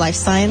Univera Life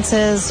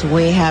Sciences.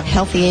 We have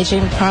healthy aging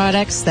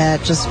products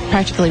that just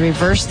practically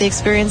reverse the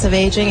experience of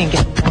aging and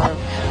give more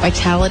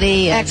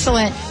vitality.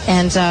 Excellent.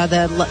 And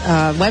the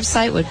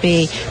website would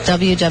be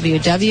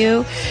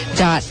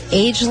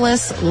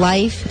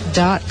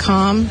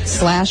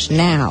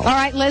www.agelesslife.com/now. All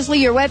right, Leslie,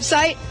 your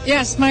website?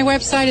 Yes, my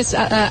website is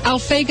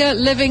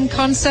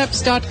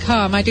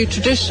alphagalivingconcepts.com. I do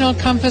traditional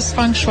compass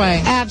feng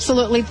shui.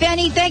 Absolutely.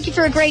 Benny, thank you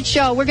for a great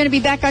show. We're going to be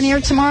back on air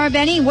tomorrow.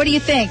 Benny, what do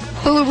you think?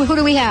 Who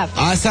do we have?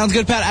 Sounds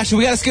good, Pat. Actually,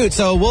 we got to scoot,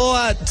 so we'll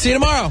see you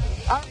tomorrow.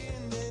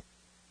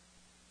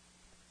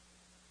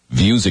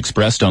 Views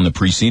expressed on the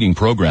preceding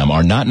program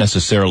are not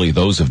necessarily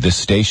those of this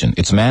station,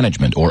 its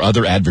management, or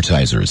other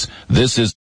advertisers. This is